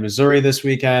into play Missouri this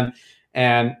weekend.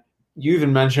 And you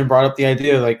even brought up the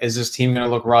idea, is this team going to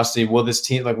look rusty? Will this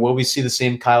team, will we see the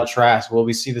same Kyle Trask? Will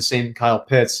we see the same Kyle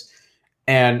Pitts?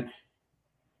 And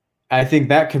I think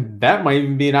that might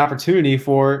even be an opportunity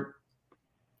for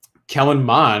Kellen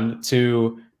Mond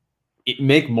to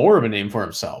make more of a name for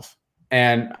himself.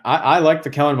 And I like the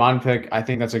Kellen Mond pick. I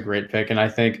think that's a great pick. And I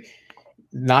think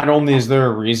not only is there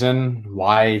a reason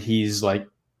why he's at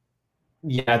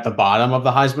the bottom of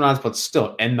the Heisman odds, but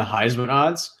still in the Heisman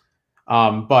odds.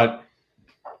 But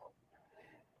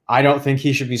I don't think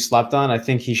he should be slept on. I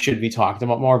think he should be talked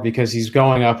about more, because he's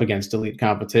going up against elite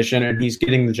competition and he's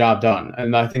getting the job done.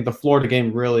 And I think the Florida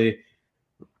game really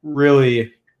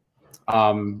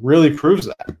proves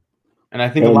that. And I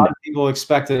think a lot of people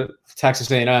expected Texas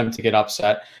A&M to get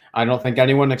upset. I don't think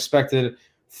anyone expected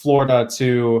Florida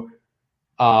to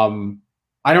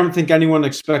I don't think anyone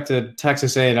expected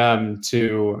Texas A&M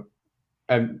to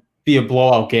be a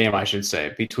blowout game, I should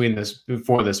say,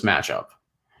 before this matchup.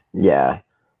 Yeah,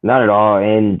 not at all.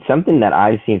 And something that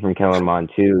I've seen from Kellen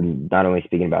Mond too, not only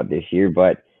speaking about this year,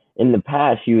 but in the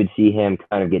past, you would see him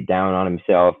kind of get down on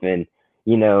himself and,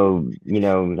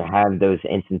 have those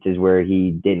instances where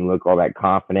he didn't look all that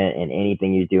confident in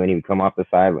anything he was doing. He would come off the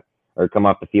side or come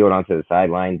off the field onto the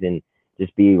sidelines and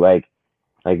just be like,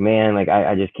 man,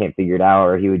 I just can't figure it out.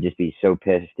 Or he would just be so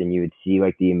pissed, and you would see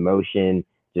the emotion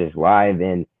just live.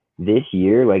 And this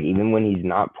year, even when he's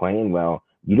not playing well,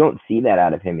 you don't see that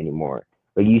out of him anymore.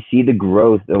 You see the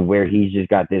growth of where he's just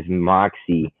got this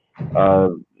moxie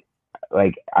of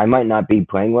I might not be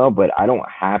playing well, but I don't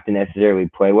have to necessarily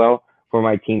play well for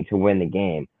my team to win the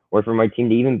game, or for my team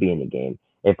to even be in the game.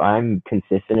 If I'm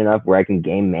consistent enough where I can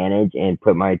game manage and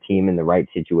put my team in the right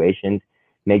situations,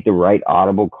 make the right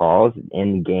audible calls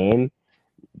in the game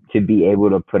to be able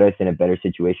to put us in a better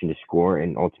situation to score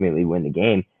and ultimately win the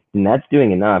game, then that's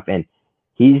doing enough. And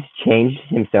he's changed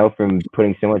himself from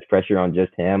putting so much pressure on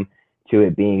just him to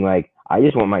it being I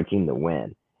just want my team to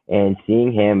win. And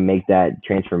seeing him make that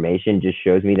transformation just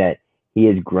shows me that he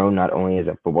has grown not only as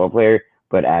a football player,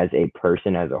 but as a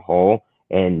person as a whole.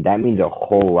 And that means a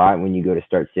whole lot when you go to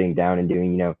start sitting down and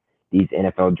doing, these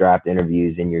NFL draft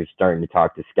interviews, and you're starting to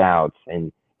talk to scouts,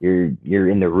 and you're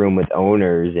in the room with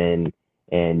owners and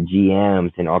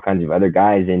GMs and all kinds of other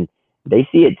guys, and they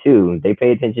see it too. They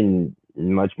pay attention to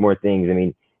much more things. I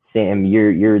mean, Sam,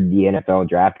 you're the NFL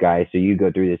draft guy, so you go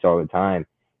through this all the time.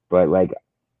 But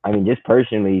just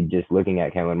personally, just looking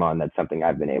at Kellen Mond, that's something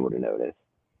I've been able to notice.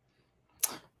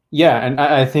 Yeah, and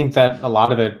I think that a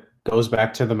lot of it goes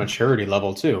back to the maturity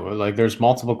level too. There's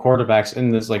multiple quarterbacks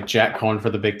in this, Jack Coan for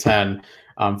the Big Ten,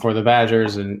 for the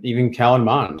Badgers, and even Kellen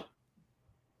Mond.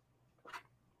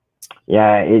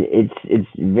 Yeah, it's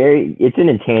an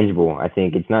intangible. I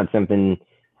think it's not something.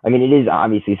 It is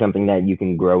obviously something that you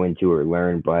can grow into or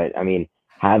learn, but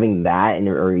having that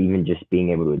or even just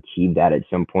being able to achieve that at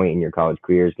some point in your college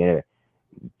career is going to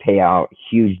pay out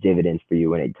huge dividends for you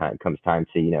when it comes time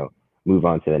to move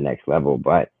on to the next level.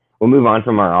 But we'll move on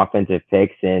from our offensive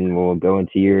picks and we'll go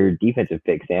into your defensive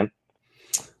picks, Sam.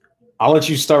 I'll let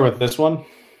you start with this one.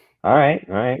 All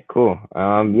right, cool.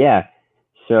 Yeah.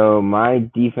 So my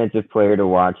defensive player to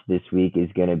watch this week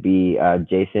is going to be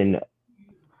Jayson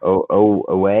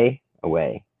Oweh,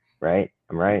 right?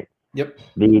 I'm right? Yep.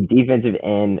 The defensive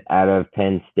end out of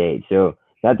Penn State. So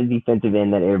not the defensive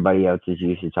end that everybody else is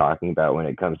used to talking about when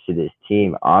it comes to this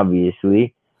team,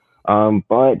 obviously.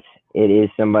 But it is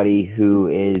somebody who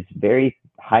is very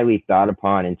highly thought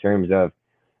upon in terms of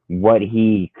what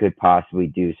he could possibly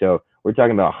do. So we're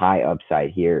talking about high upside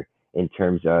here in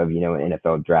terms of, an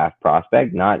NFL draft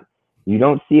prospect. You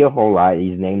don't see a whole lot.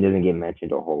 His name doesn't get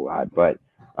mentioned a whole lot, but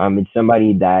it's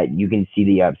somebody that you can see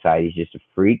the upside. He's just a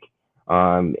freak.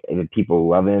 And people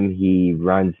love him. He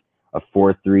runs a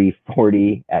 4.3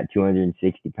 40 at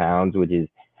 260 pounds, which is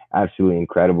absolutely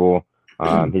incredible.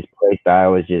 His play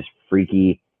style is just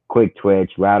freaky, quick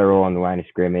twitch, lateral on the line of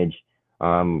scrimmage.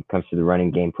 Comes to the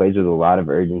running game, plays with a lot of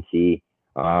urgency,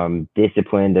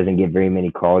 discipline, doesn't get very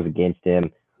many calls against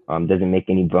him, doesn't make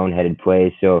any boneheaded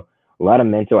plays. So a lot of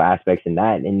mental aspects in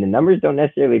that. And the numbers don't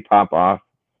necessarily pop off,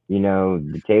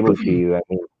 the table to you. I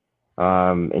mean,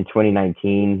 in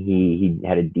 2019, he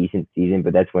had a decent season,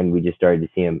 but that's when we just started to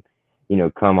see him,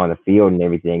 come on the field and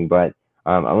everything. But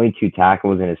only 2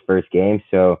 tackles in his first game.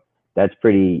 So that's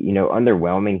pretty,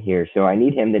 underwhelming here. So I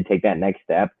need him to take that next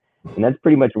step. And that's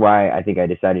pretty much why I think I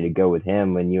decided to go with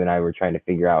him when you and I were trying to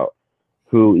figure out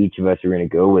who each of us were going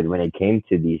to go with when it came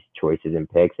to these choices and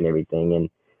picks and everything. And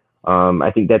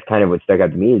I think that's kind of what stuck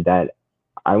out to me is that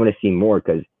I want to see more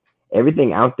because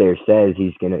everything out there says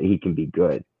he can be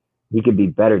good. He could be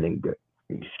better than good.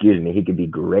 Excuse me. He could be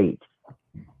great.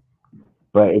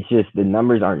 But it's just the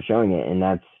numbers aren't showing it. And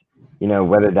that's,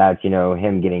 whether that's,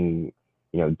 him getting,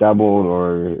 doubled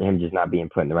or him just not being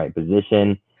put in the right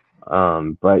position.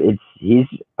 But he's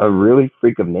a really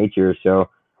freak of nature. So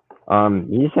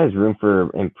he just has room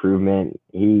for improvement.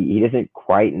 He doesn't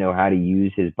quite know how to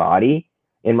use his body,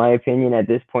 in my opinion, at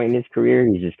this point in his career.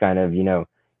 He's just kind of,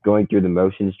 going through the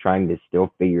motions, trying to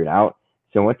still figure it out.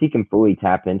 So once he can fully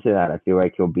tap into that, I feel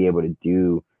like he'll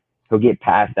get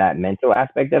past that mental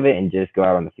aspect of it and just go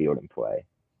out on the field and play.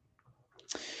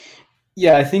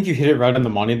 Yeah, I think you hit it right on the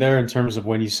money there in terms of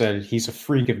when you said he's a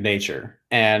freak of nature.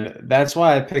 And that's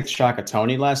why I picked Shaka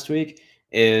Toney last week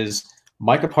is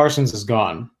Micah Parsons is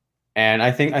gone. And I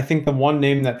think the one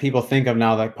name that people think of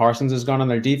now that Parsons is gone on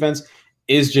their defense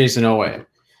is Jayson Oweh.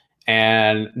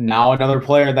 And now another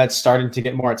player that's starting to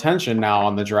get more attention now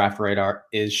on the draft radar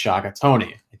is Shaka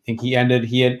Toney. I think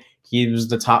he was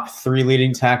the top 3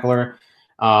 leading tackler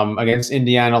against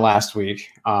Indiana last week.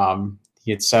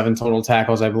 He had 7 total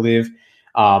tackles, I believe.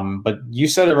 But you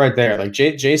said it right there. Like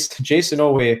Jayson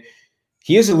Oweh,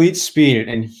 he has elite speed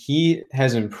and he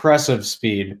has impressive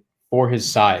speed for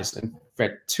his size. And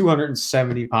at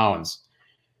 270 pounds,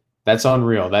 that's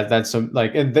unreal. There's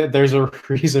a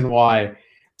reason why.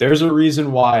 There's a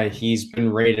reason why he's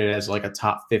been rated as like a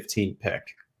top 15 pick.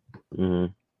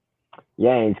 Mm-hmm.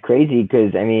 Yeah, it's crazy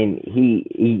because I mean,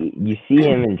 you see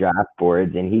him in draft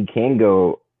boards and he can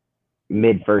go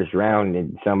mid first round,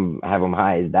 and some have him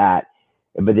high as that.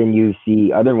 But then you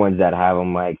see other ones that have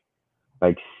him like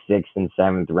 6th and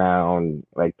 7th round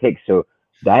like picks. So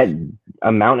that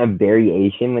amount of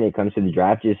variation when it comes to the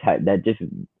draft just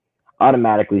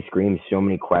automatically screams so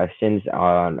many questions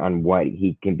on what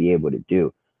he can be able to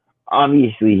do.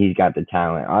 Obviously, he's got the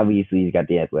talent. Obviously, he's got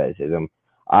the athleticism.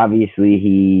 Obviously,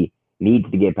 he needs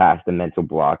to get past the mental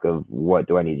block of what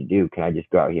do I need to do? Can I just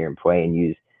go out here and play and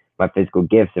use my physical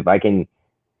gifts? If I can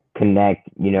connect,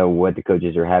 what the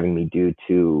coaches are having me do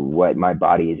to what my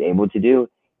body is able to do,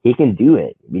 he can do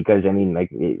it. Because, I mean,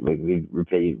 like we've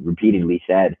repeatedly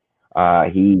said,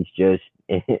 he's just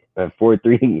a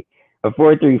 4.3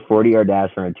 40-yard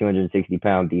dash from a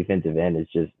 260-pound defensive end is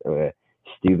just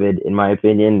stupid, in my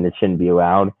opinion. It shouldn't be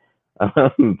allowed.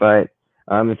 But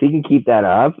if he can keep that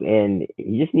up, and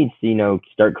he just needs to,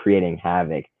 start creating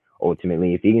havoc,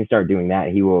 ultimately. If he can start doing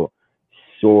that, he will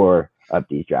soar up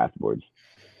these draft boards.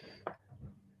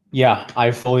 Yeah,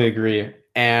 I fully agree.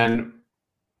 And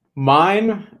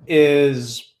mine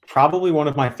is probably one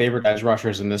of my favorite edge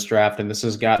rushers in this draft, and this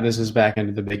is back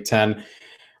into the Big Ten.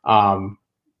 And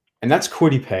that's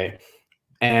Kwity Paye.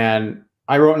 And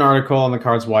I wrote an article on the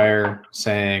Cards Wire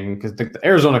saying, because the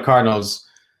Arizona Cardinals,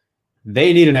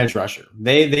 they need an edge rusher.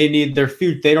 They need their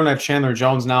future. They don't have Chandler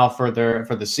Jones now for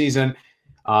the season.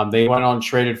 They went on and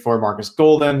traded for Marcus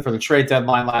Golden for the trade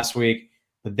deadline last week.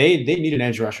 But they need an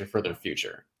edge rusher for their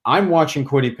future. I'm watching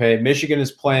Kwity Paye. Michigan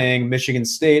is playing Michigan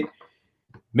State.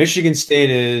 Michigan State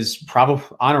is probably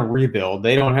on a rebuild.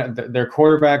 They don't have their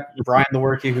quarterback, Brian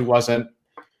Lewerke, who wasn't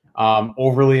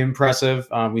overly impressive.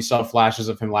 We saw flashes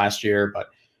of him last year, but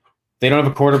they don't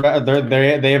have a quarterback.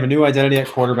 They have a new identity at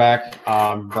quarterback.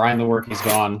 Brian Lewerke's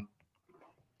gone.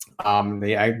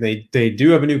 They do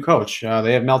have a new coach.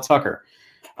 They have Mel Tucker.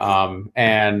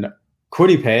 And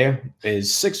Kwity Paye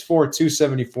is 6'4",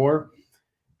 274.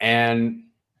 And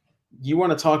you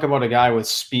want to talk about a guy with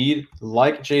speed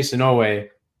like Jayson Oweh.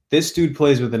 This dude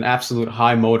plays with an absolute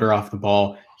high motor off the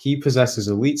ball. He possesses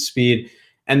elite speed.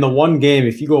 And the one game,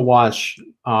 if you go watch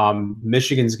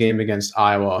Michigan's game against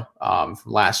Iowa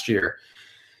last year,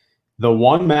 the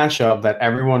one matchup that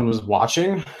everyone was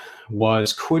watching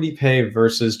was Kwity Paye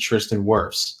versus Tristan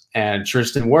Wirfs. And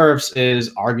Tristan Wirfs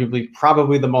is arguably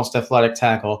probably the most athletic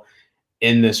tackle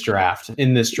in this draft. Yeah,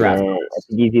 I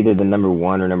think he's either the number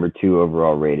 1 or number 2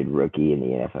 overall rated rookie in the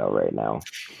NFL right now.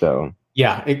 So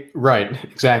yeah, right,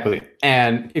 exactly.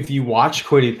 And if you watch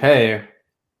Kwity Paye,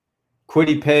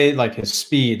 like his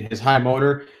speed, his high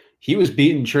motor, he was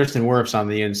beating Tristan Wirfs on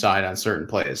the inside on certain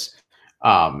plays.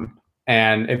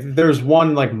 And if there's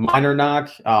one like minor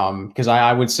knock, because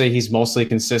I would say he's mostly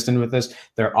consistent with this,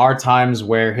 there are times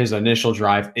where his initial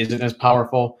drive isn't as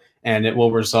powerful, and it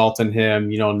will result in him,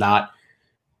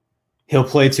 he'll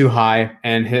play too high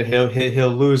and he'll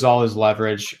lose all his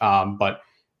leverage. But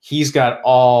he's got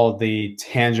all the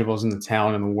tangibles and the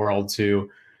talent in the world to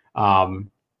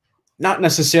not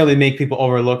necessarily make people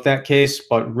overlook that case,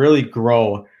 but really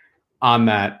grow on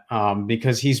that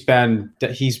because he's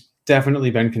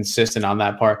definitely been consistent on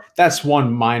that part. That's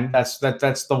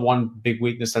the one big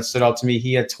weakness that stood out to me.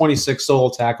 He had 26 solo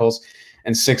tackles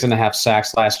and 6.5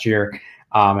 sacks last year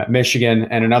at Michigan.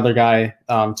 And another guy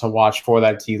to watch for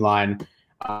that D line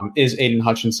is Aiden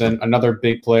Hutchinson, another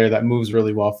big player that moves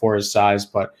really well for his size.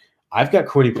 But I've got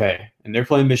Kwity Paye, and they're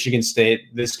playing Michigan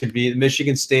State.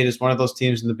 Michigan State is one of those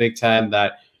teams in the Big Ten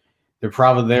that they're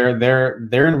probably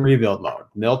they're in rebuild mode.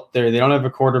 They don't have a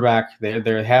quarterback. They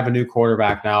have a new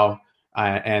quarterback now,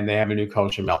 and they have a new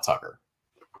coach in Mel Tucker.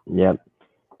 Yep,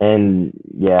 and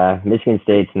yeah, Michigan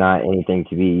State's not anything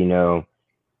to be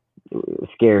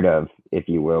scared of, if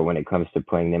you will, when it comes to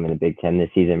playing them in the Big Ten this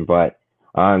season. But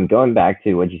going back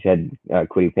to what you said,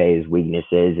 Kwity Paye's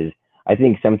weaknesses is I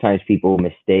think sometimes people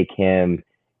mistake him,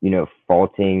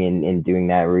 faulting and doing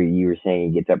that, where you were saying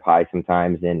he gets up high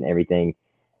sometimes and everything.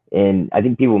 And I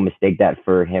think people mistake that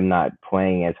for him not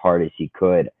playing as hard as he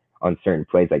could on certain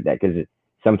plays like that, because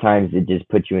sometimes it just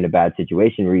puts you in a bad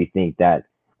situation where you think that,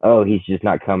 oh, he's just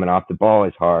not coming off the ball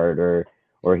as hard, or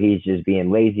he's just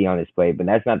being lazy on his play. But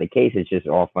that's not the case. It's just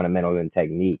all fundamentals and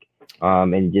technique,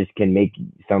 and just can make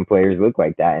some players look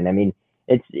like that. And I mean,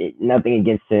 it's nothing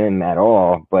against him at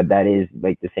all, but that is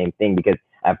like the same thing, because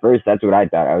at first that's what I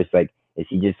thought. I was like, is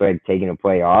he just like taking a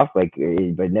play off? But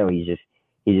no, he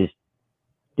just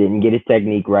didn't get his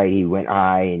technique right. He went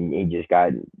high and he just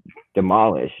got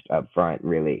demolished up front,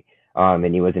 really.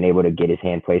 And he wasn't able to get his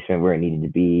hand placement where it needed to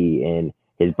be, and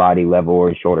his body level or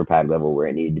his shoulder pad level where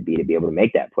it needed to be able to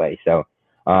make that play. So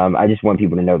I just want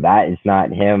people to know that it's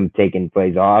not him taking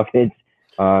plays off. It's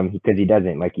because he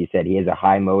doesn't, like you said, he has a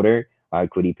high motor,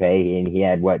 Kwity Paye, and he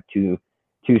had two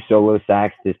solo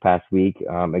sacks this past week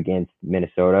against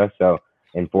Minnesota. So,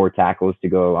 and 4 tackles to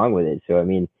go along with it. So, I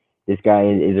mean, this guy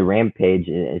is a rampage,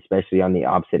 especially on the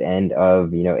opposite end of,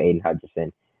 Aiden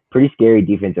Hutchinson. Pretty scary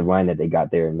defensive line that they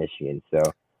got there in Michigan. So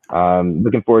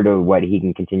looking forward to what he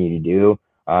can continue to do.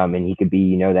 And he could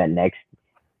be, that next,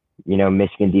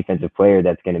 Michigan defensive player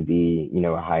that's going to be,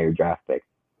 a higher draft pick.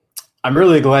 I'm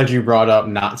really glad you brought up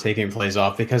not taking plays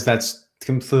off, because that's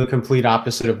the complete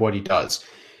opposite of what he does.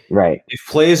 Right. If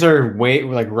plays are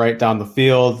right down the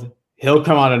field, he'll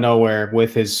come out of nowhere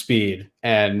with his speed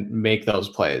and make those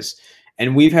plays.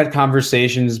 And we've had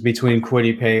conversations between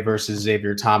Kwity Paye versus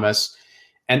Xavier Thomas.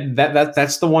 And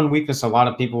that's the one weakness a lot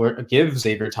of people give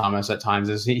Xavier Thomas at times,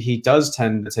 is he does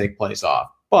tend to take plays off.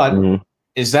 But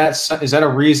is that a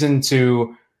reason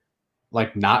to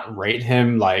not rate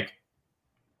him?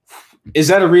 Is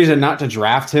that a reason not to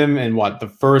draft him in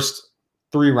the first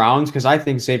 3 rounds? Because I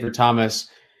think Xavier Thomas,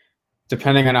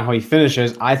 depending on how he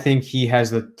finishes, I think he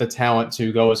has the talent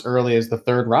to go as early as the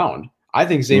 3rd round. I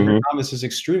think Xavier Thomas is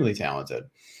extremely talented.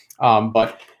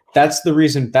 But that's the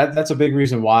reason that's a big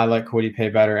reason why I like Kwity Paye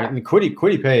better. And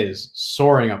Kwity Paye is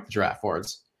soaring up the draft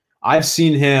boards. I've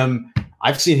seen him in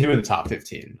the top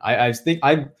 15. I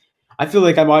feel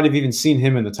like I might have even seen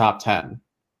him in the top 10.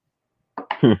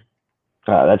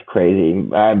 That's crazy.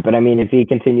 But I mean, if he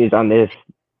continues on this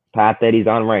path that he's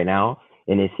on right now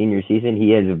in his senior season,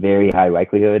 he has a very high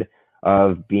likelihood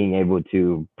of being able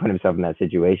to put himself in that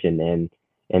situation. And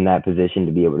in that position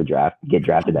to be able to get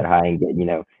drafted that high and get, you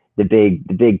know, the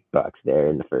big bucks there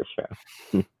in the first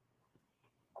round.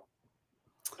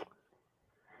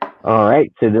 All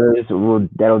right, so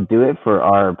that'll do it for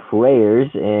our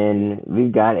players, and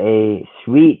we've got a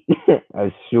sweet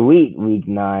week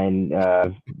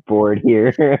 9 board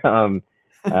here. I'm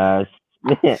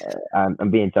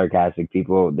being sarcastic,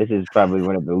 people. This is probably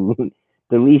one of the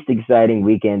least exciting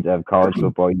weekends of college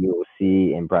football you will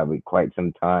see in probably quite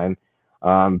some time.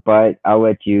 But I'll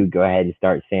let you go ahead and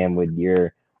start, Sam, with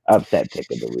your upset pick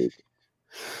of the week.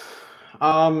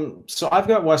 So I've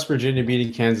got West Virginia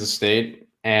beating Kansas State,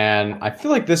 and I feel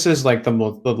like this is like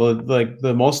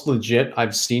the most legit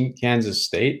I've seen Kansas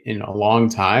State in a long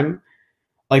time.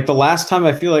 Like the last time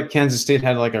I feel like Kansas State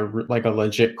had like a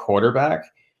legit quarterback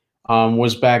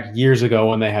was back years ago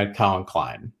when they had Colin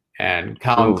Klein, and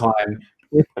Colin Klein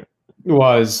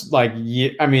was like,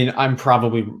 I mean, I'm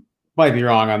probably might be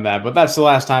wrong on that, but that's the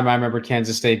last time I remember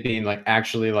Kansas State being like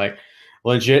actually like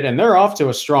legit, and they're off to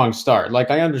a strong start.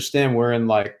 Like I understand we're in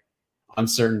like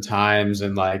uncertain times,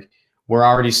 and like we're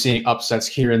already seeing upsets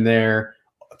here and there.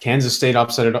 Kansas State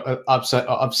upset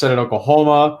at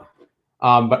Oklahoma,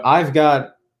 but I've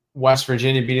got West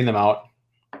Virginia beating them out.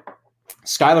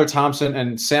 Skylar Thompson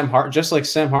and just like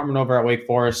Sam Hartman over at Wake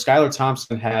Forest, Skylar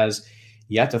Thompson has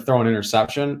yet to throw an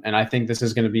interception, and I think this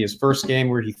is going to be his first game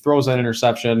where he throws that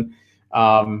interception.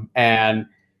 And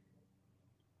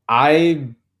I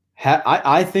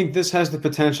think this has the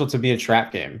potential to be a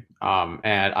trap game,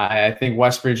 and I think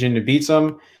West Virginia beats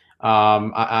them.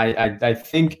 I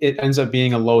think it ends up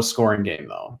being a low-scoring game,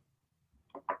 though.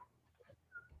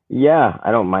 Yeah,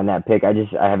 I don't mind that pick. I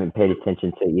haven't paid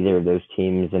attention to either of those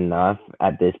teams enough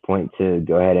at this point to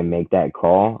go ahead and make that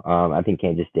call. I think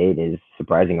Kansas State is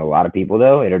surprising a lot of people,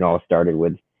 though. It all started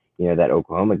with, you know, that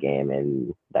Oklahoma game,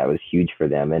 and that was huge for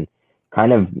them, and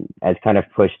kind of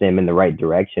pushed them in the right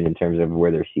direction in terms of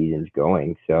where their season's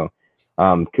going. So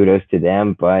kudos to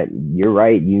them. But you're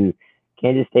right.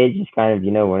 Kansas State just kind of,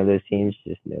 you know, one of those teams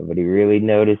just nobody really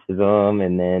notices them,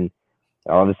 and then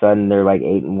all of a sudden they're like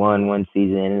 8-1 one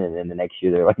season, and then the next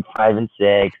year they're like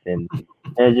 5-6, and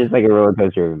it's just like a roller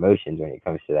coaster of emotions when it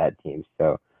comes to that team.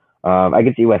 So I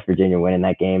could see West Virginia winning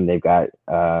that game. They've got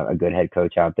a good head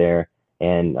coach out there,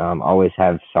 and always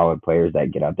have solid players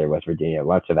that get out there. West Virginia,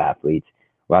 lots of athletes,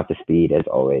 lots of speed as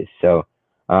always. So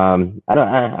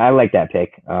I like that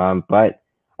pick, but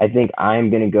I think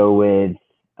I'm gonna go with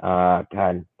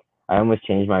God. I almost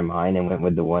changed my mind and went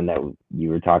with the one that you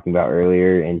were talking about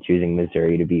earlier and choosing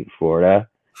Missouri to beat Florida,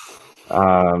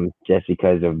 just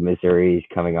because of Missouri's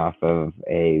coming off of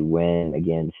a win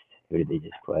against, who did they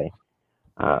just play?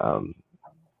 Who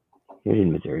did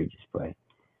Missouri just play?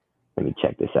 Let me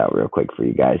check this out real quick for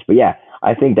you guys. But yeah,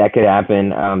 I think that could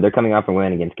happen. They're coming off a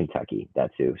win against Kentucky,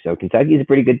 that too. So Kentucky is a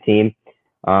pretty good team.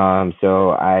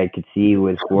 So I could see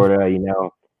with Florida, you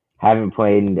know, haven't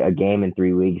played a game in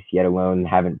 3 weeks, yet alone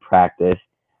haven't practiced,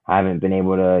 haven't been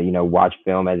able to, you know, watch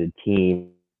film as a team,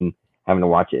 having to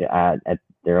watch it at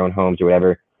their own homes or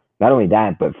whatever. Not only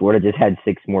that, but Florida just had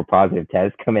 6 more positive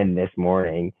tests come in this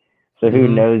morning. So who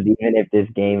knows even if this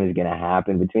game is going to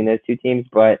happen between those two teams.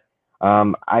 But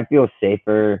I feel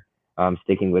safer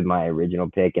sticking with my original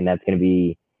pick, and that's going to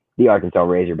be the Arkansas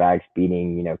Razorbacks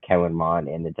beating, you know, Kellen Mond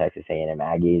and the Texas A&M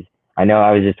Aggies. I know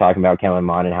I was just talking about Kellen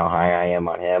Mond and how high I am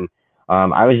on him.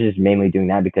 I was just mainly doing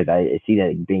that because I see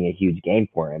that being a huge game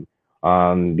for him.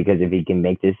 Because if he can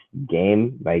make this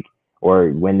game, like, or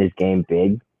win this game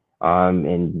big,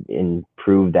 and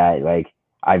prove that, like,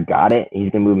 I've got it, he's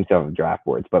going to move himself to draft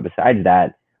boards. But besides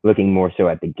that, looking more so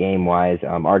at the game-wise,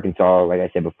 Arkansas, like I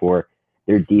said before,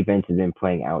 their defense has been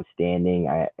playing outstanding.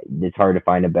 It's hard to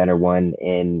find a better one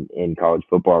in college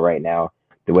football right now.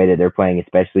 The way that they're playing,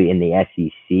 especially in the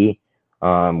SEC,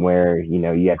 where, you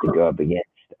know, you have to go up against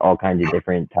all kinds of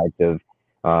different types of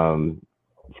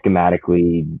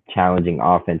schematically challenging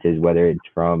offenses, whether it's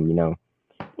from, you know,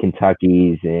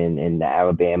 Kentucky's and the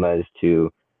Alabamas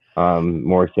to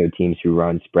more so teams who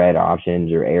run spread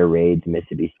options or air raids,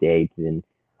 Mississippi State, and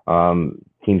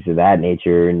teams of that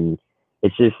nature. And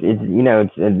it's you know,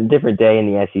 it's a different day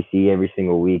in the SEC every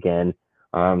single weekend.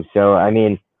 So I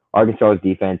mean, Arkansas's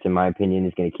defense, in my opinion,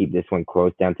 is going to keep this one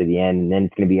close down to the end, and then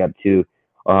it's going to be up to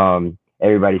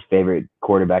everybody's favorite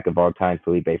quarterback of all time,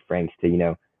 Felipe Franks, to, you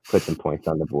know, put some points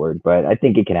on the board. But I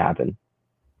think it can happen.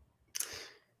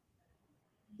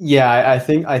 Yeah, I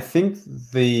think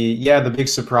the big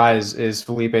surprise is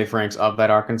Felipe Franks of that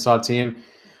Arkansas team.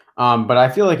 But I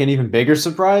feel like an even bigger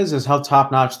surprise is how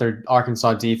top-notch their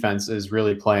Arkansas defense is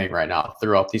really playing right now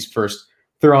throughout the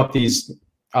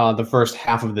first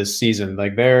half of this season.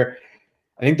 Like I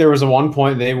think there was a one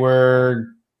point they were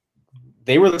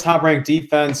they were the top ranked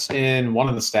defense in one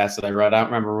of the stats that I read. I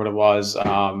don't remember what it was.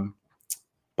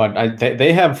 But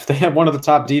they have one of the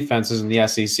top defenses in the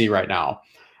SEC right now.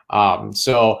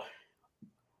 So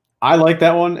I like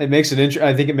that one. It makes it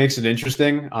I think it makes it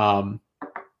interesting.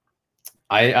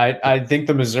 I think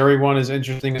the Missouri one is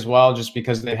interesting as well, just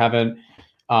because they haven't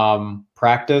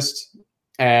practiced.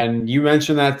 And you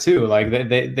mentioned that too. Like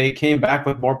they came back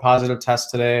with more positive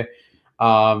tests today,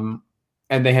 and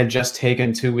they had just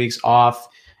taken 2 weeks off,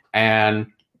 and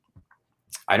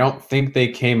I don't think they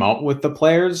came out with the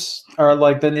players or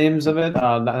like the names of it.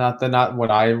 Not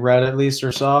what I read at least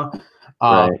or saw.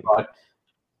 Right. But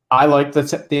I like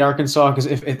the Arkansas, because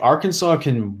if Arkansas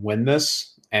can win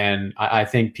this, and I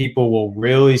think people will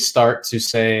really start to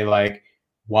say like,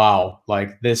 wow,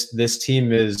 like this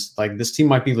team is like, this team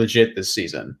might be legit this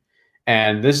season.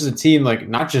 And this is a team, like,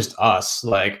 not just us,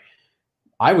 like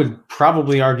I would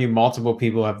probably argue multiple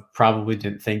people have probably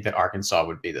didn't think that Arkansas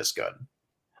would be this good.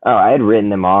 Oh, I had written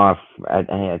them off. I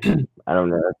don't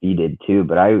know if you did too,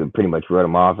 but I pretty much wrote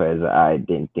them off as I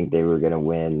didn't think they were going to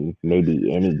win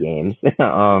maybe any games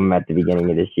at the beginning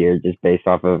of this year, just based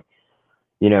off of,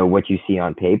 you know, what you see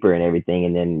on paper and everything.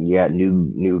 And then you got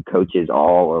new coaches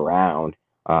all around,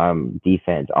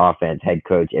 defense, offense, head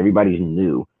coach, everybody's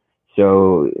new.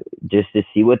 So just to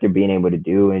see what they're being able to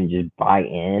do and just buy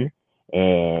in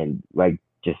and like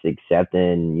just accept,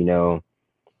 and, you know,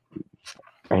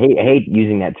 I hate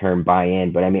using that term buy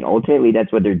in, but I mean, ultimately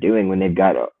that's what they're doing when they've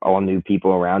got all new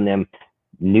people around them,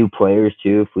 new players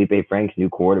too. Felipe Franks, new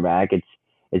quarterback.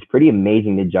 It's pretty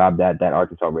amazing the job that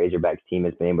Arkansas Razorbacks team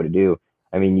has been able to do.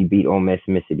 I mean, you beat Ole Miss,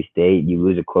 Mississippi State. You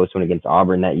lose a close one against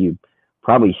Auburn that you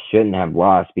probably shouldn't have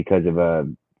lost because of a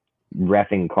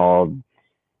reffing call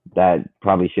that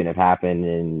probably shouldn't have happened,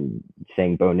 and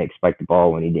saying Bo Nix spiked the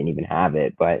ball when he didn't even have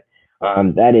it. But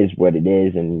that is what it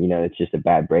is, and, you know, it's just a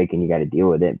bad break, and you got to deal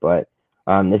with it. But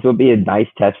this will be a nice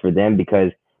test for them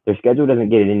because their schedule doesn't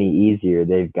get any easier.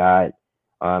 They've got,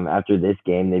 after this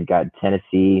game, they've got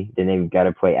Tennessee, then they've got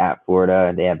to play at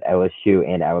Florida. They have LSU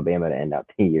and Alabama to end out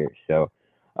the year. So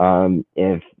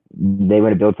if they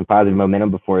want to build some positive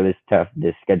momentum before this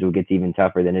schedule gets even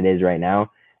tougher than it is right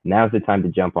now, now's the time to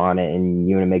jump on it, and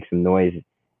you want to make some noise,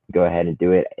 go ahead and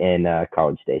do it in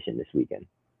College Station this weekend.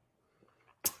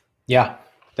 Yeah,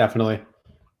 definitely.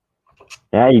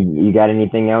 Yeah, you got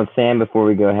anything else, Sam, before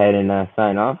we go ahead and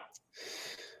sign off?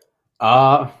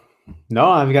 No,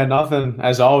 I've got nothing.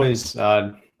 As always,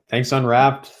 thanks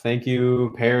Unwrapped. Thank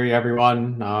you, Perry,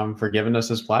 everyone, for giving us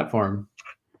this platform.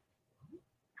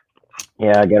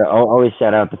 Yeah, I got to always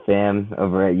shout out the fam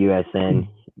over at USN.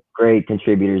 Great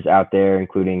contributors out there,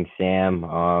 including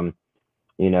Sam.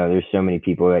 You know, there's so many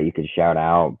people that you could shout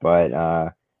out, but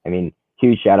I mean,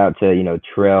 huge shout out to, you know,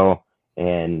 Trill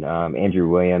and Andrew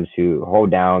Williams, who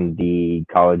hold down the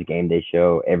College Game Day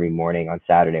show every morning on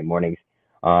Saturday mornings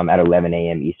at 11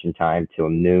 a.m. Eastern time till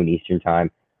noon Eastern time.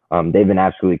 They've been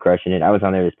absolutely crushing it. I was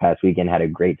on there this past weekend, had a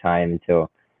great time until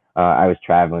I was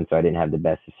traveling, so I didn't have the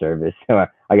best of service. So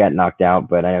I got knocked out,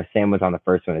 but I know Sam was on the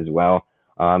first one as well.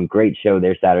 Great show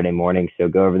there Saturday morning. So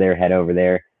go over there, head over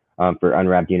there for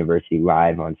Unwrapped University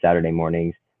live on Saturday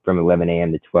mornings from 11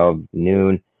 a.m. to 12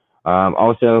 noon.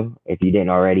 Also, if you didn't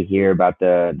already hear about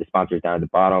the sponsors down at the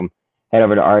bottom, head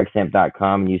over to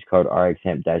rxhemp.com and use code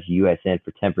rxhemp-usn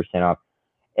for 10% off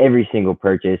every single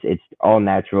purchase. It's all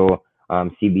natural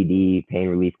CBD pain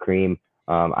relief cream.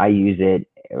 I use it.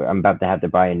 I'm about to have to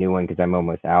buy a new one because I'm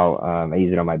almost out. I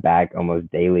use it on my back almost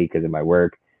daily because of my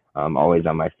work. Always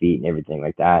on my feet and everything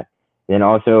like that. Then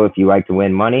also, if you like to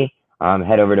win money,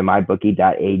 head over to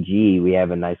mybookie.ag. We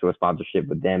have a nice little sponsorship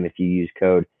with them. If you use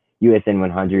code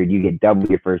USN100, you get double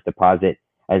your first deposit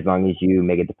as long as you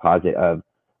make a deposit of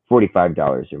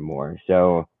 $45 or more.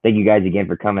 So thank you guys again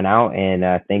for coming out,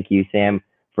 and thank you, Sam,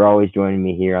 for always joining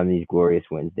me here on these glorious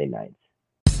Wednesday nights.